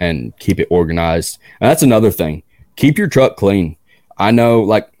keep it organized. And that's another thing. Keep your truck clean. I know,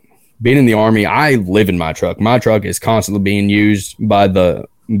 like, being in the Army, I live in my truck. My truck is constantly being used by the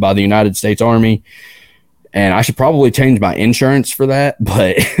United States Army, and I should probably change my insurance for that.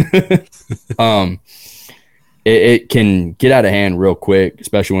 But it can get out of hand real quick,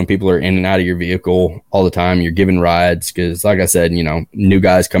 especially when people are in and out of your vehicle all the time. You're giving rides because, like I said, new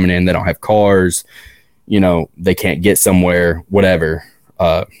guys coming in, they don't have cars, they can't get somewhere, whatever.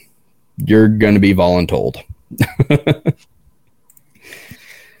 You're going to be voluntold.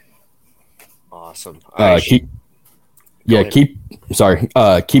 Awesome. Keep your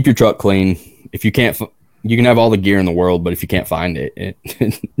truck clean. If you can't, you can have all the gear in the world, but if you can't find it,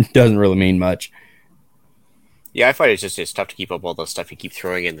 it doesn't really mean much. Yeah, I find it's tough to keep up all the stuff you keep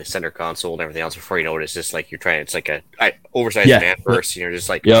throwing in the center console and everything else before you know it. It's just like it's like a oversized man burst, and you're just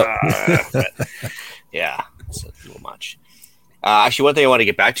like, yep. Yeah, it's a little much. Actually, one thing I want to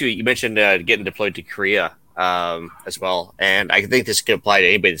get back to, you mentioned getting deployed to Korea as well, and I think this could apply to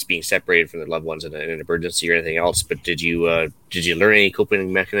anybody that's being separated from their loved ones in an emergency or anything else. But did you learn any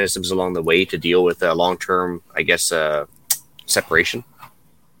coping mechanisms along the way to deal with long-term, separation?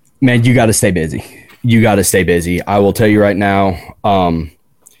 Man, you got to stay busy. I will tell you right now,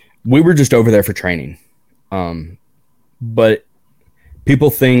 we were just over there for training. But people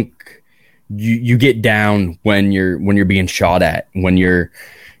think you get down when you're being shot at, when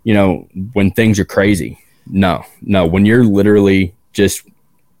when things are crazy. No, when you're literally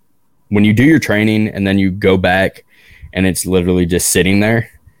when you do your training and then you go back and it's literally just sitting there,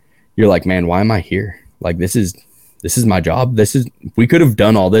 you're like, man, why am I here? Like, this is my job. We could have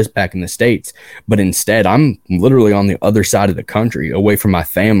done all this back in the States, but instead I'm literally on the other side of the country, away from my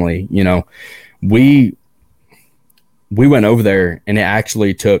family. We went over there, and it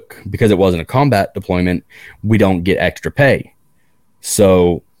actually took, because it wasn't a combat deployment, we don't get extra pay.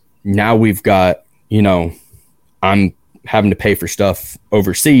 So now we've got, I'm having to pay for stuff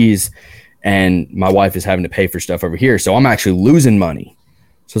overseas, and my wife is having to pay for stuff over here. So I'm actually losing money.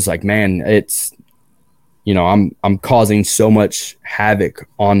 So it's like, man, it's, I'm causing so much havoc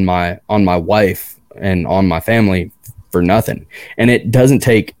on my wife and on my family for nothing. And it doesn't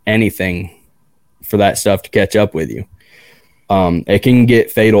take anything for that stuff to catch up with you. It can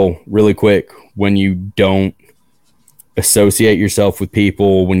get fatal really quick when you don't associate yourself with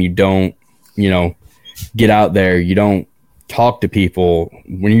people, when you don't, get out there, you don't talk to people,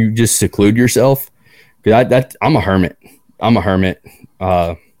 when you just seclude yourself. Because I'm a hermit.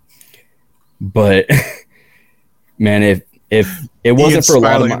 But man, if it wasn't for a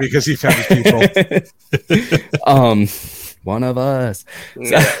lot of my, because he found his people. One of us.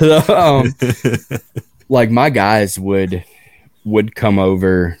 So, like, my guys would come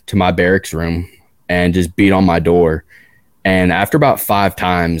over to my barracks room and just beat on my door. And after about 5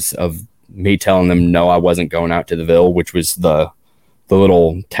 times of me telling them no, I wasn't going out to the Ville, which was the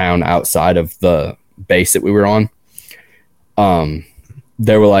little town outside of the base that we were on,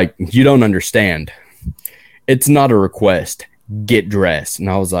 they were like, you don't understand. It's not a request. Get dressed. And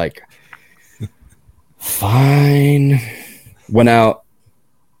I was like, fine. Went out,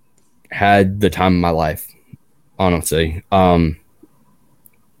 had the time of my life, honestly.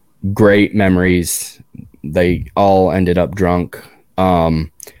 Great memories. They all ended up drunk.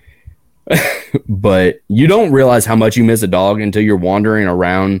 But you don't realize how much you miss a dog until you're wandering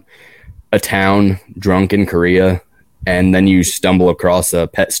around a town drunk in Korea, and then you stumble across a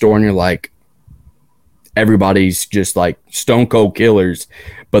pet store and you're like, everybody's just like stone cold killers,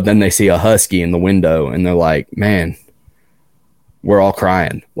 but then they see a husky in the window and they're like, man, we're all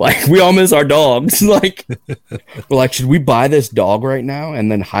crying. Like, we all miss our dogs. Like, we're like, should we buy this dog right now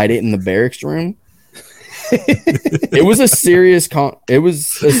and then hide it in the barracks room? It was a serious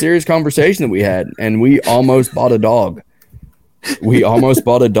conversation that we had, and we almost bought a dog. We almost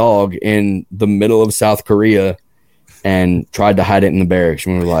bought a dog in the middle of South Korea and tried to hide it in the barracks.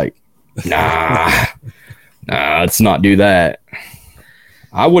 And we were like, nah, let's not do that.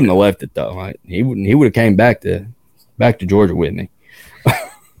 I wouldn't have left it though. He would have came back to Georgia with me.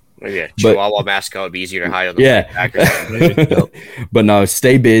 Maybe a Chihuahua mascot would be easier to hide on the But no,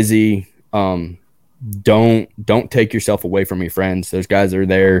 stay busy. Don't take yourself away from your friends. Those guys are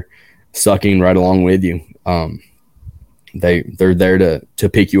there sucking right along with you. They're there to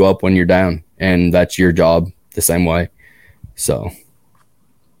pick you up when you're down, and that's your job the same way. So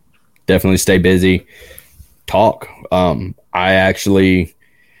definitely stay busy. Talk. I actually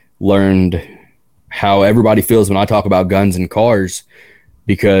learned how everybody feels when I talk about guns and cars,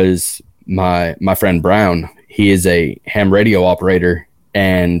 because my friend Brown, he is a ham radio operator,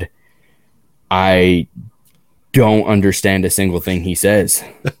 and I don't understand a single thing he says.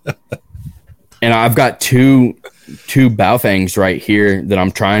 And I've got two Baofangs right here that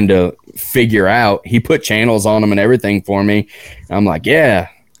I'm trying to figure out. He put channels on them and everything for me. And I'm like, yeah,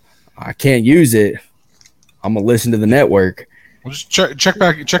 I can't use it. I'm going to listen to the network. We'll just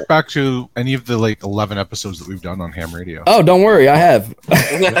check back to any of the like 11 episodes that we've done on Ham Radio. Oh, don't worry, I have.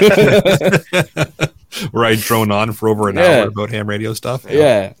 Where I drone on for over an hour about ham radio stuff.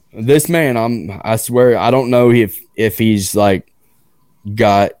 Yeah. This man, I swear, I don't know if he's like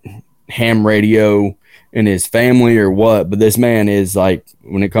got ham radio in his family or what, but this man is like,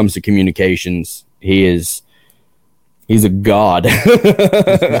 when it comes to communications, he's a god.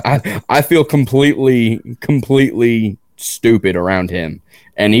 I feel completely stupid around him,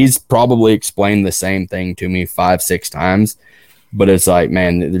 and he's probably explained the same thing to me 5-6 times, but it's like,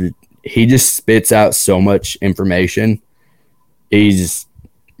 man, he just spits out so much information. He's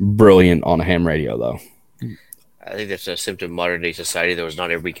brilliant on a ham radio, though. I think that's a symptom of modern day society. Though, is not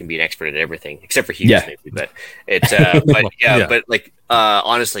everybody can be an expert at everything, except for Hughes, maybe. But it's, but like,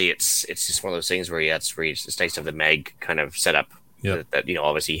 honestly, it's just one of those things where it's nice to have the mag kind of set up. Yeah. That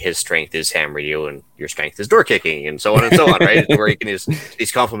obviously his strength is ham radio and your strength is door kicking and so on and so on, right? Where you can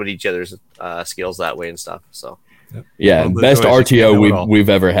these complement each other's skills that way and stuff. So. Yeah, best RTO we've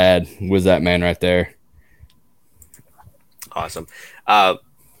ever had was that man right there. Awesome.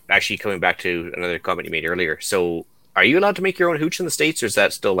 Actually, coming back to another comment you made earlier. So, are you allowed to make your own hooch in the States, or is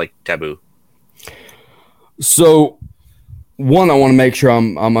that still like taboo? So, one, I want to make sure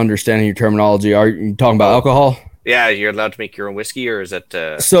I'm understanding your terminology. Are you talking about alcohol? Yeah, you're allowed to make your own whiskey, or is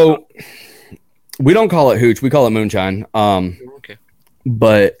that? So, we don't call it hooch; we call it moonshine. Okay.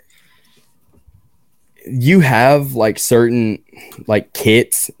 But you have like certain like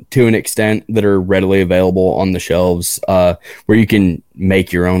kits to an extent that are readily available on the shelves, where you can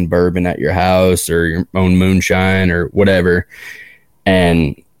make your own bourbon at your house or your own moonshine or whatever.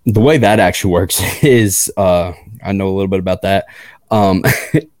 And the way that actually works is, I know a little bit about that.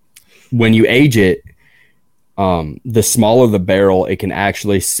 When you age it, the smaller the barrel, it can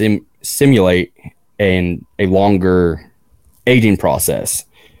actually simulate a longer aging process.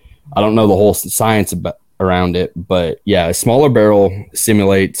 I don't know the whole science around it, but yeah, a smaller barrel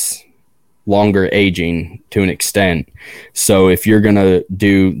simulates longer aging to an extent. So if you're going to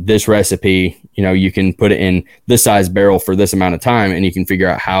do this recipe, you can put it in this size barrel for this amount of time, and you can figure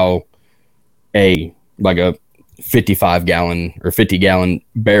out how a 55-gallon or 50-gallon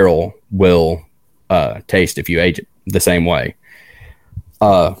barrel will taste if you age it the same way.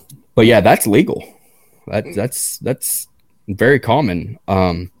 But yeah, that's legal. That's very common.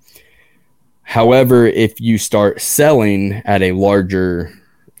 However, if you start selling at a larger,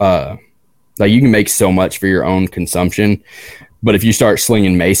 you can make so much for your own consumption, but if you start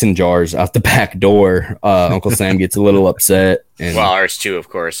slinging mason jars out the back door, Uncle Sam gets a little upset. And, well, ours too, of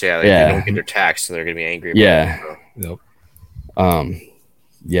course. Yeah, they don't get their tax, and they're going to be angry about it. So. Yep.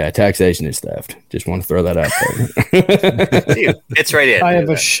 Yeah, taxation is theft. Just want to throw that out there. Dude, it's right in. I have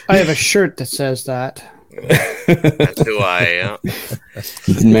a shirt that says that. That's who I am.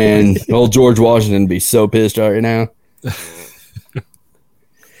 Man, old George Washington would be so pissed right now.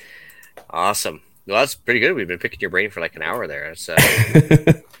 Awesome. Well, that's pretty good. We've been picking your brain for like an hour there. It's,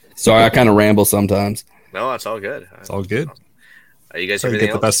 sorry, I kind of ramble sometimes. No, it's all good. It's all good. You guys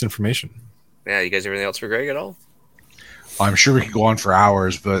get the best information. Yeah, you guys have anything else for Greg at all? I'm sure we could go on for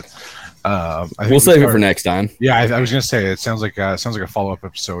hours, but I think we'll save it for next time. Yeah, I was going to say it sounds like a follow-up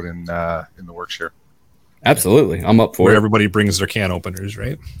episode in the works here. Absolutely, I'm up for where it. Everybody brings their can openers,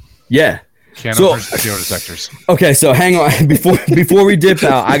 right? Yeah. Can openers, PO detectors. Okay, so hang on before we dip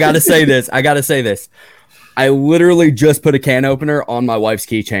out. I gotta say this. I literally just put a can opener on my wife's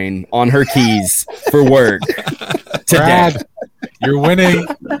keychain on her keys for work today. Brad, you're winning.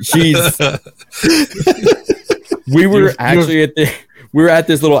 We were at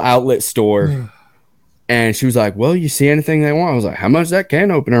this little outlet store, and she was like, "Well, you see anything they want?" I was like, "How much is that can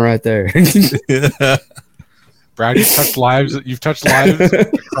opener right there?" Brad, you've touched lives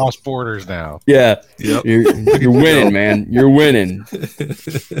across borders now. Yeah, yep. You're winning, man. You're winning.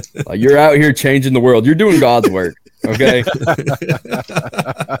 You're out here changing the world. You're doing God's work. Okay,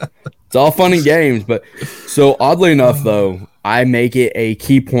 it's all fun and games, but so oddly enough, though, I make it a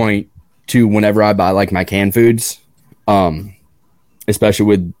key point to whenever I buy like my canned foods, especially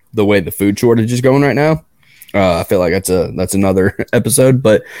with the way the food shortage is going right now. I feel like that's another episode,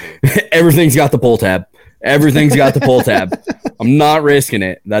 but everything's got the pull tab. Everything's got the pull tab. I'm not risking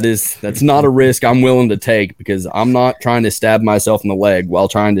it. That's not a risk I'm willing to take, because I'm not trying to stab myself in the leg while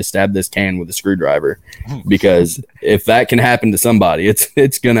trying to stab this can with a screwdriver. Because if that can happen to somebody,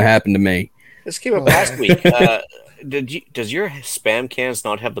 it's gonna happen to me. This came up last week. Does your Spam cans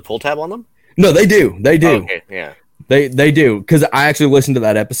not have the pull tab on them? No, they do. They do. Okay, yeah. They do, because I actually listened to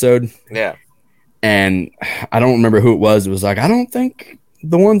that episode. Yeah. And I don't remember who it was. It was like, I don't think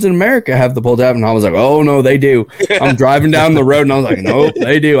the ones in America have the pull tab. And I was like, oh, no, they do. I'm driving down the road and I was like, nope,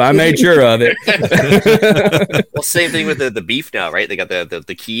 they do. I made sure of it. Well, same thing with the beef now, right? They got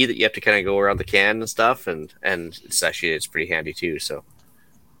the key that you have to kind of go around the can and stuff, and it's pretty handy too. So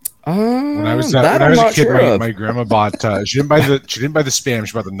When I was a kid, my grandma bought. She didn't buy the spam.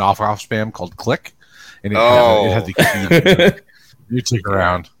 She bought the knockoff spam called Click, and it had the key. You take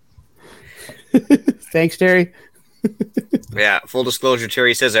around. Thanks, Terry. Yeah, full disclosure,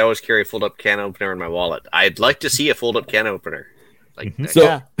 Terry says I always carry a fold-up can opener in my wallet. I'd like to see a fold-up can opener.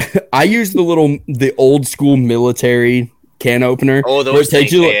 So I use the old school military can opener. Oh, those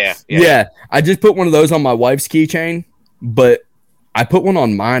things. Yeah. I just put one of those on my wife's keychain, but I put one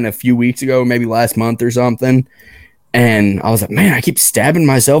on mine a few weeks ago, maybe last month or something. And I was like, man, I keep stabbing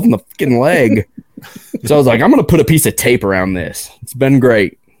myself in the fucking leg. So I was like, I'm going to put a piece of tape around this. It's been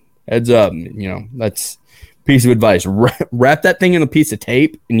great. Heads up. That's a piece of advice. Wrap that thing in a piece of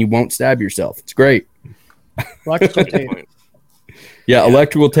tape and you won't stab yourself. It's great. Electrical tape. Yeah,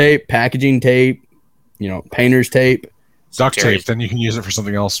 electrical tape, packaging tape, painter's tape. Duct tape, then you can use it for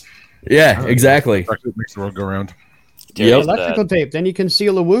something else. Yeah, exactly. Duct tape makes the world go round. Yep. Electrical tape, then you can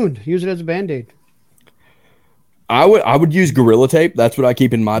seal a wound. Use it as a Band-Aid. I would use Gorilla Tape. That's what I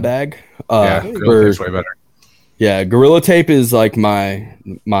keep in my bag. Gorilla Tape's way better. Yeah, Gorilla Tape is like my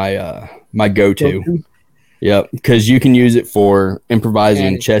go-to. Yep, because you can use it for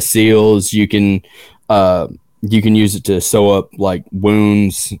improvising chest seals. You can use it to sew up like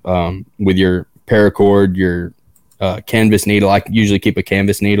wounds with your paracord, your canvas needle. I usually keep a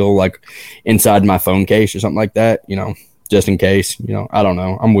canvas needle like inside my phone case or something like that, just in case. I don't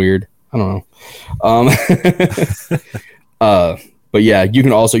know. I'm weird. I don't know. But yeah, you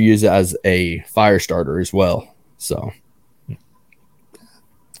can also use it as a fire starter as well. So awesome.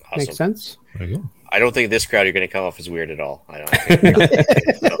 Makes sense. There you go. I don't think this crowd you're going to come off as weird at all. I don't think.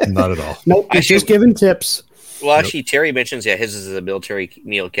 Not at all. Nope, it's just giving tips. Well, actually, Terry mentions, his is a military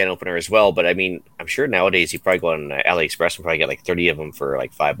meal can opener as well. But I mean, I'm sure nowadays you probably go on AliExpress and probably get like 30 of them for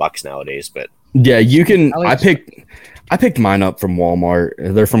like $5 nowadays. But yeah, you can. I picked mine up from Walmart.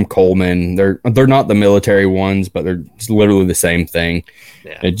 They're from Coleman. They're not the military ones, but they're just literally the same thing.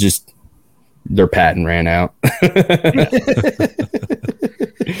 Yeah. It just their patent ran out.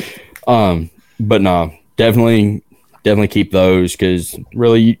 But no, definitely keep those because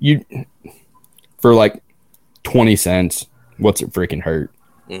really you for like 20 cents, what's it freaking hurt?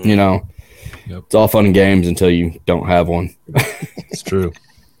 Yep. It's all fun and games until you don't have one. It's true.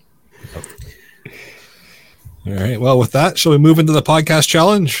 Yep. All right. Well, with that, shall we move into the podcast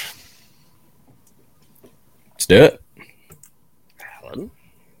challenge? Let's do it.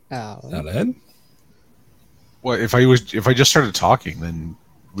 Alan? Well, if I just started talking, then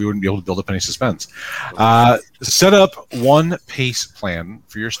we wouldn't be able to build up any suspense. Set up one pace plan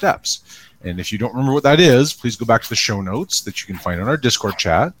for your steps. And if you don't remember what that is, please go back to the show notes that you can find on our Discord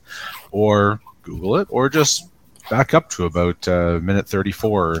chat, or Google it, or just back up to about minute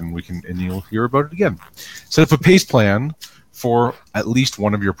 34, and you'll hear about it again. Set up a pace plan for at least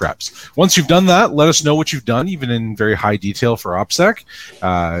one of your preps. Once you've done that, let us know what you've done, even in very high detail for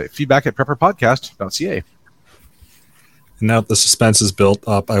OPSEC. Feedback at prepperpodcast.ca. And now that the suspense is built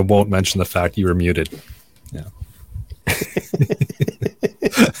up, I won't mention the fact you were muted. Yeah.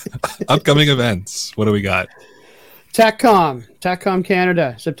 Upcoming events. What do we got? TACCOM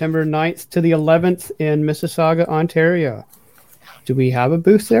Canada, September 9th to the 11th in Mississauga, Ontario. Do we have a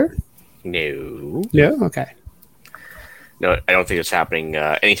booth there? No. Yeah, okay. No, I don't think it's happening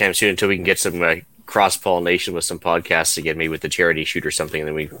anytime soon until we can get some cross-pollination with some podcasts again, maybe with the charity shoot or something, and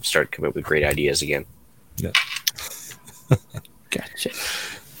then we start coming up with great ideas again. Yeah. Gotcha.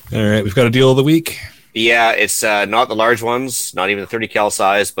 All right, we've got a deal of the week. Yeah, it's not the large ones, not even the 30 cal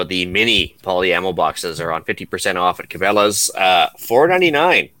size, but the mini poly ammo boxes are on 50% off at Cabela's,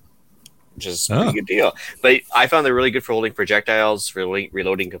 $4.99, which is a pretty good deal. But I found they're really good for holding projectiles,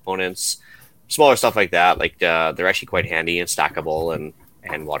 reloading components, smaller stuff like that. Like they're actually quite handy and stackable and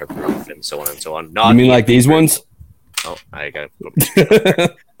waterproof and so on and so on. You mean like these ones? Oh, I got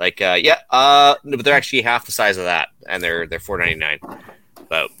it. But they're actually half the size of that, and they're $4.99.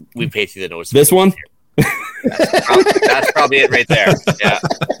 But we pay through the nose. This one? That's probably it right there. Yeah.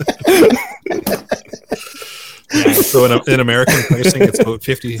 So in American pricing, it's about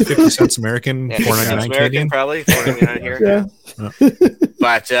 50 cents American, $4.99 Canadian. Probably $4.99 here. Yeah.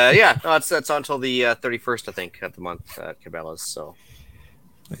 But that's until the 31st, I think, of the month at Cabela's. So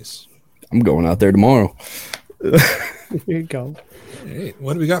Nice. I'm going out there tomorrow. There you go. Hey,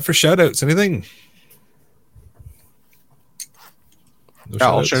 what do we got for shout outs? Anything?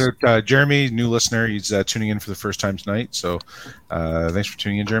 I'll shout out Jeremy, new listener. He's tuning in for the first time tonight. So thanks for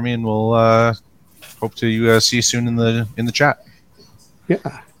tuning in, Jeremy, and we'll hope to see you soon in the chat. Yeah.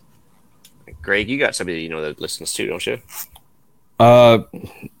 Greg, you got somebody that listens too, don't you?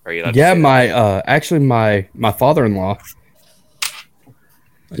 Yeah, my actually my father-in-law.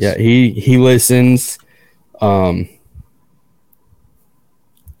 Nice. Yeah, he listens. My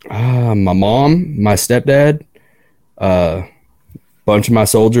mom, my stepdad, bunch of my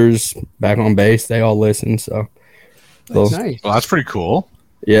soldiers back on base, they all listen. So nice. Well, that's pretty cool.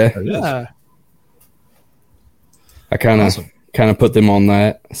 Yeah. Yeah. I kind of put them on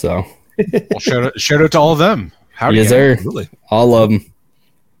that. So well, shout out to all of them. Howdy, yes, sir. Really, all of them.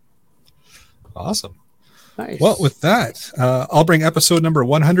 Awesome. Nice. Well, with that, I'll bring episode number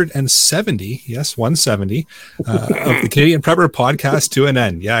 170, yes, 170, of the Canadian Prepper podcast to an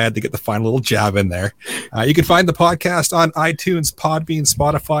end. Yeah, I had to get the final little jab in there. You can find the podcast on iTunes, Podbean,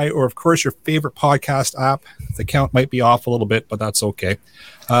 Spotify, or, of course, your favorite podcast app. The count might be off a little bit, but that's okay.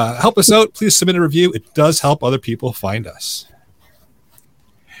 Help us out. Please submit a review. It does help other people find us.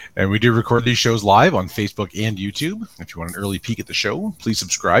 And we do record these shows live on Facebook and YouTube. If you want an early peek at the show, please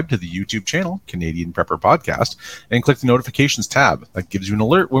subscribe to the YouTube channel, Canadian Prepper Podcast, and click the notifications tab. That gives you an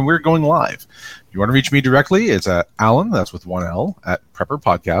alert when we're going live. If you want to reach me directly, it's Alan, that's with one L, at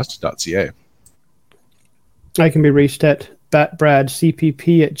prepperpodcast.ca. I can be reached at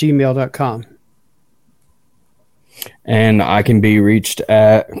batbradcpp@gmail.com. And I can be reached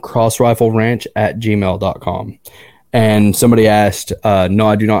at crossrifleranch@gmail.com. And somebody asked, no,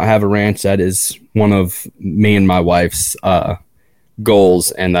 I do not have a ranch. That is one of me and my wife's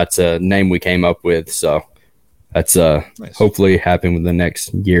goals, and that's a name we came up with. So that's nice. Hopefully happen within the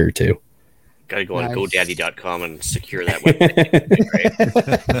next year or two. Got to go on GoDaddy.com and secure that website.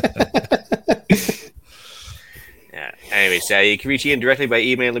 Yeah. Anyways, you can reach Ian directly by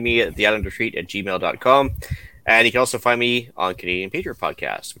emailing me at theislandretreat@gmail.com. And you can also find me on Canadian Patriot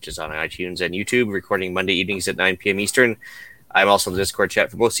Podcast, which is on iTunes and YouTube, recording Monday evenings at 9 p.m. Eastern. I'm also in the Discord chat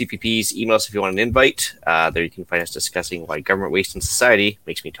for both CPPs. Email us if you want an invite. There you can find us discussing why government waste in society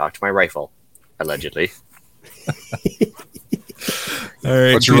makes me talk to my rifle, allegedly. All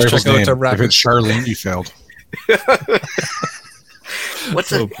right, what's your rifle's name? If it's Charlene, you failed.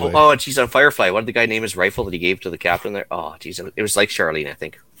 Oh, she's on Firefly. What did the guy name his rifle that he gave to the captain there? Oh, geez, it was like Charlene, I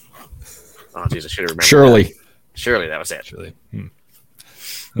think. Oh, geez, I should have remembered. Shirley, that was it. Shirley.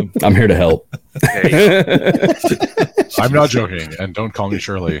 I'm here to help. I'm not joking, and don't call me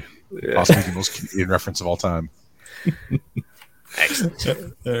Shirley. Yeah. Possibly the most Canadian reference of all time.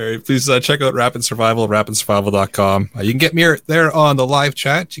 Excellent. All right, please check out Rapid Survival, rapidsurvival.com. You can get me there on the live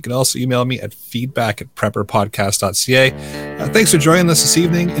chat. You can also email me at feedback@prepperpodcast.ca. Thanks for joining us this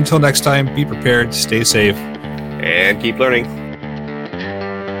evening. Until next time, be prepared, stay safe, and keep learning.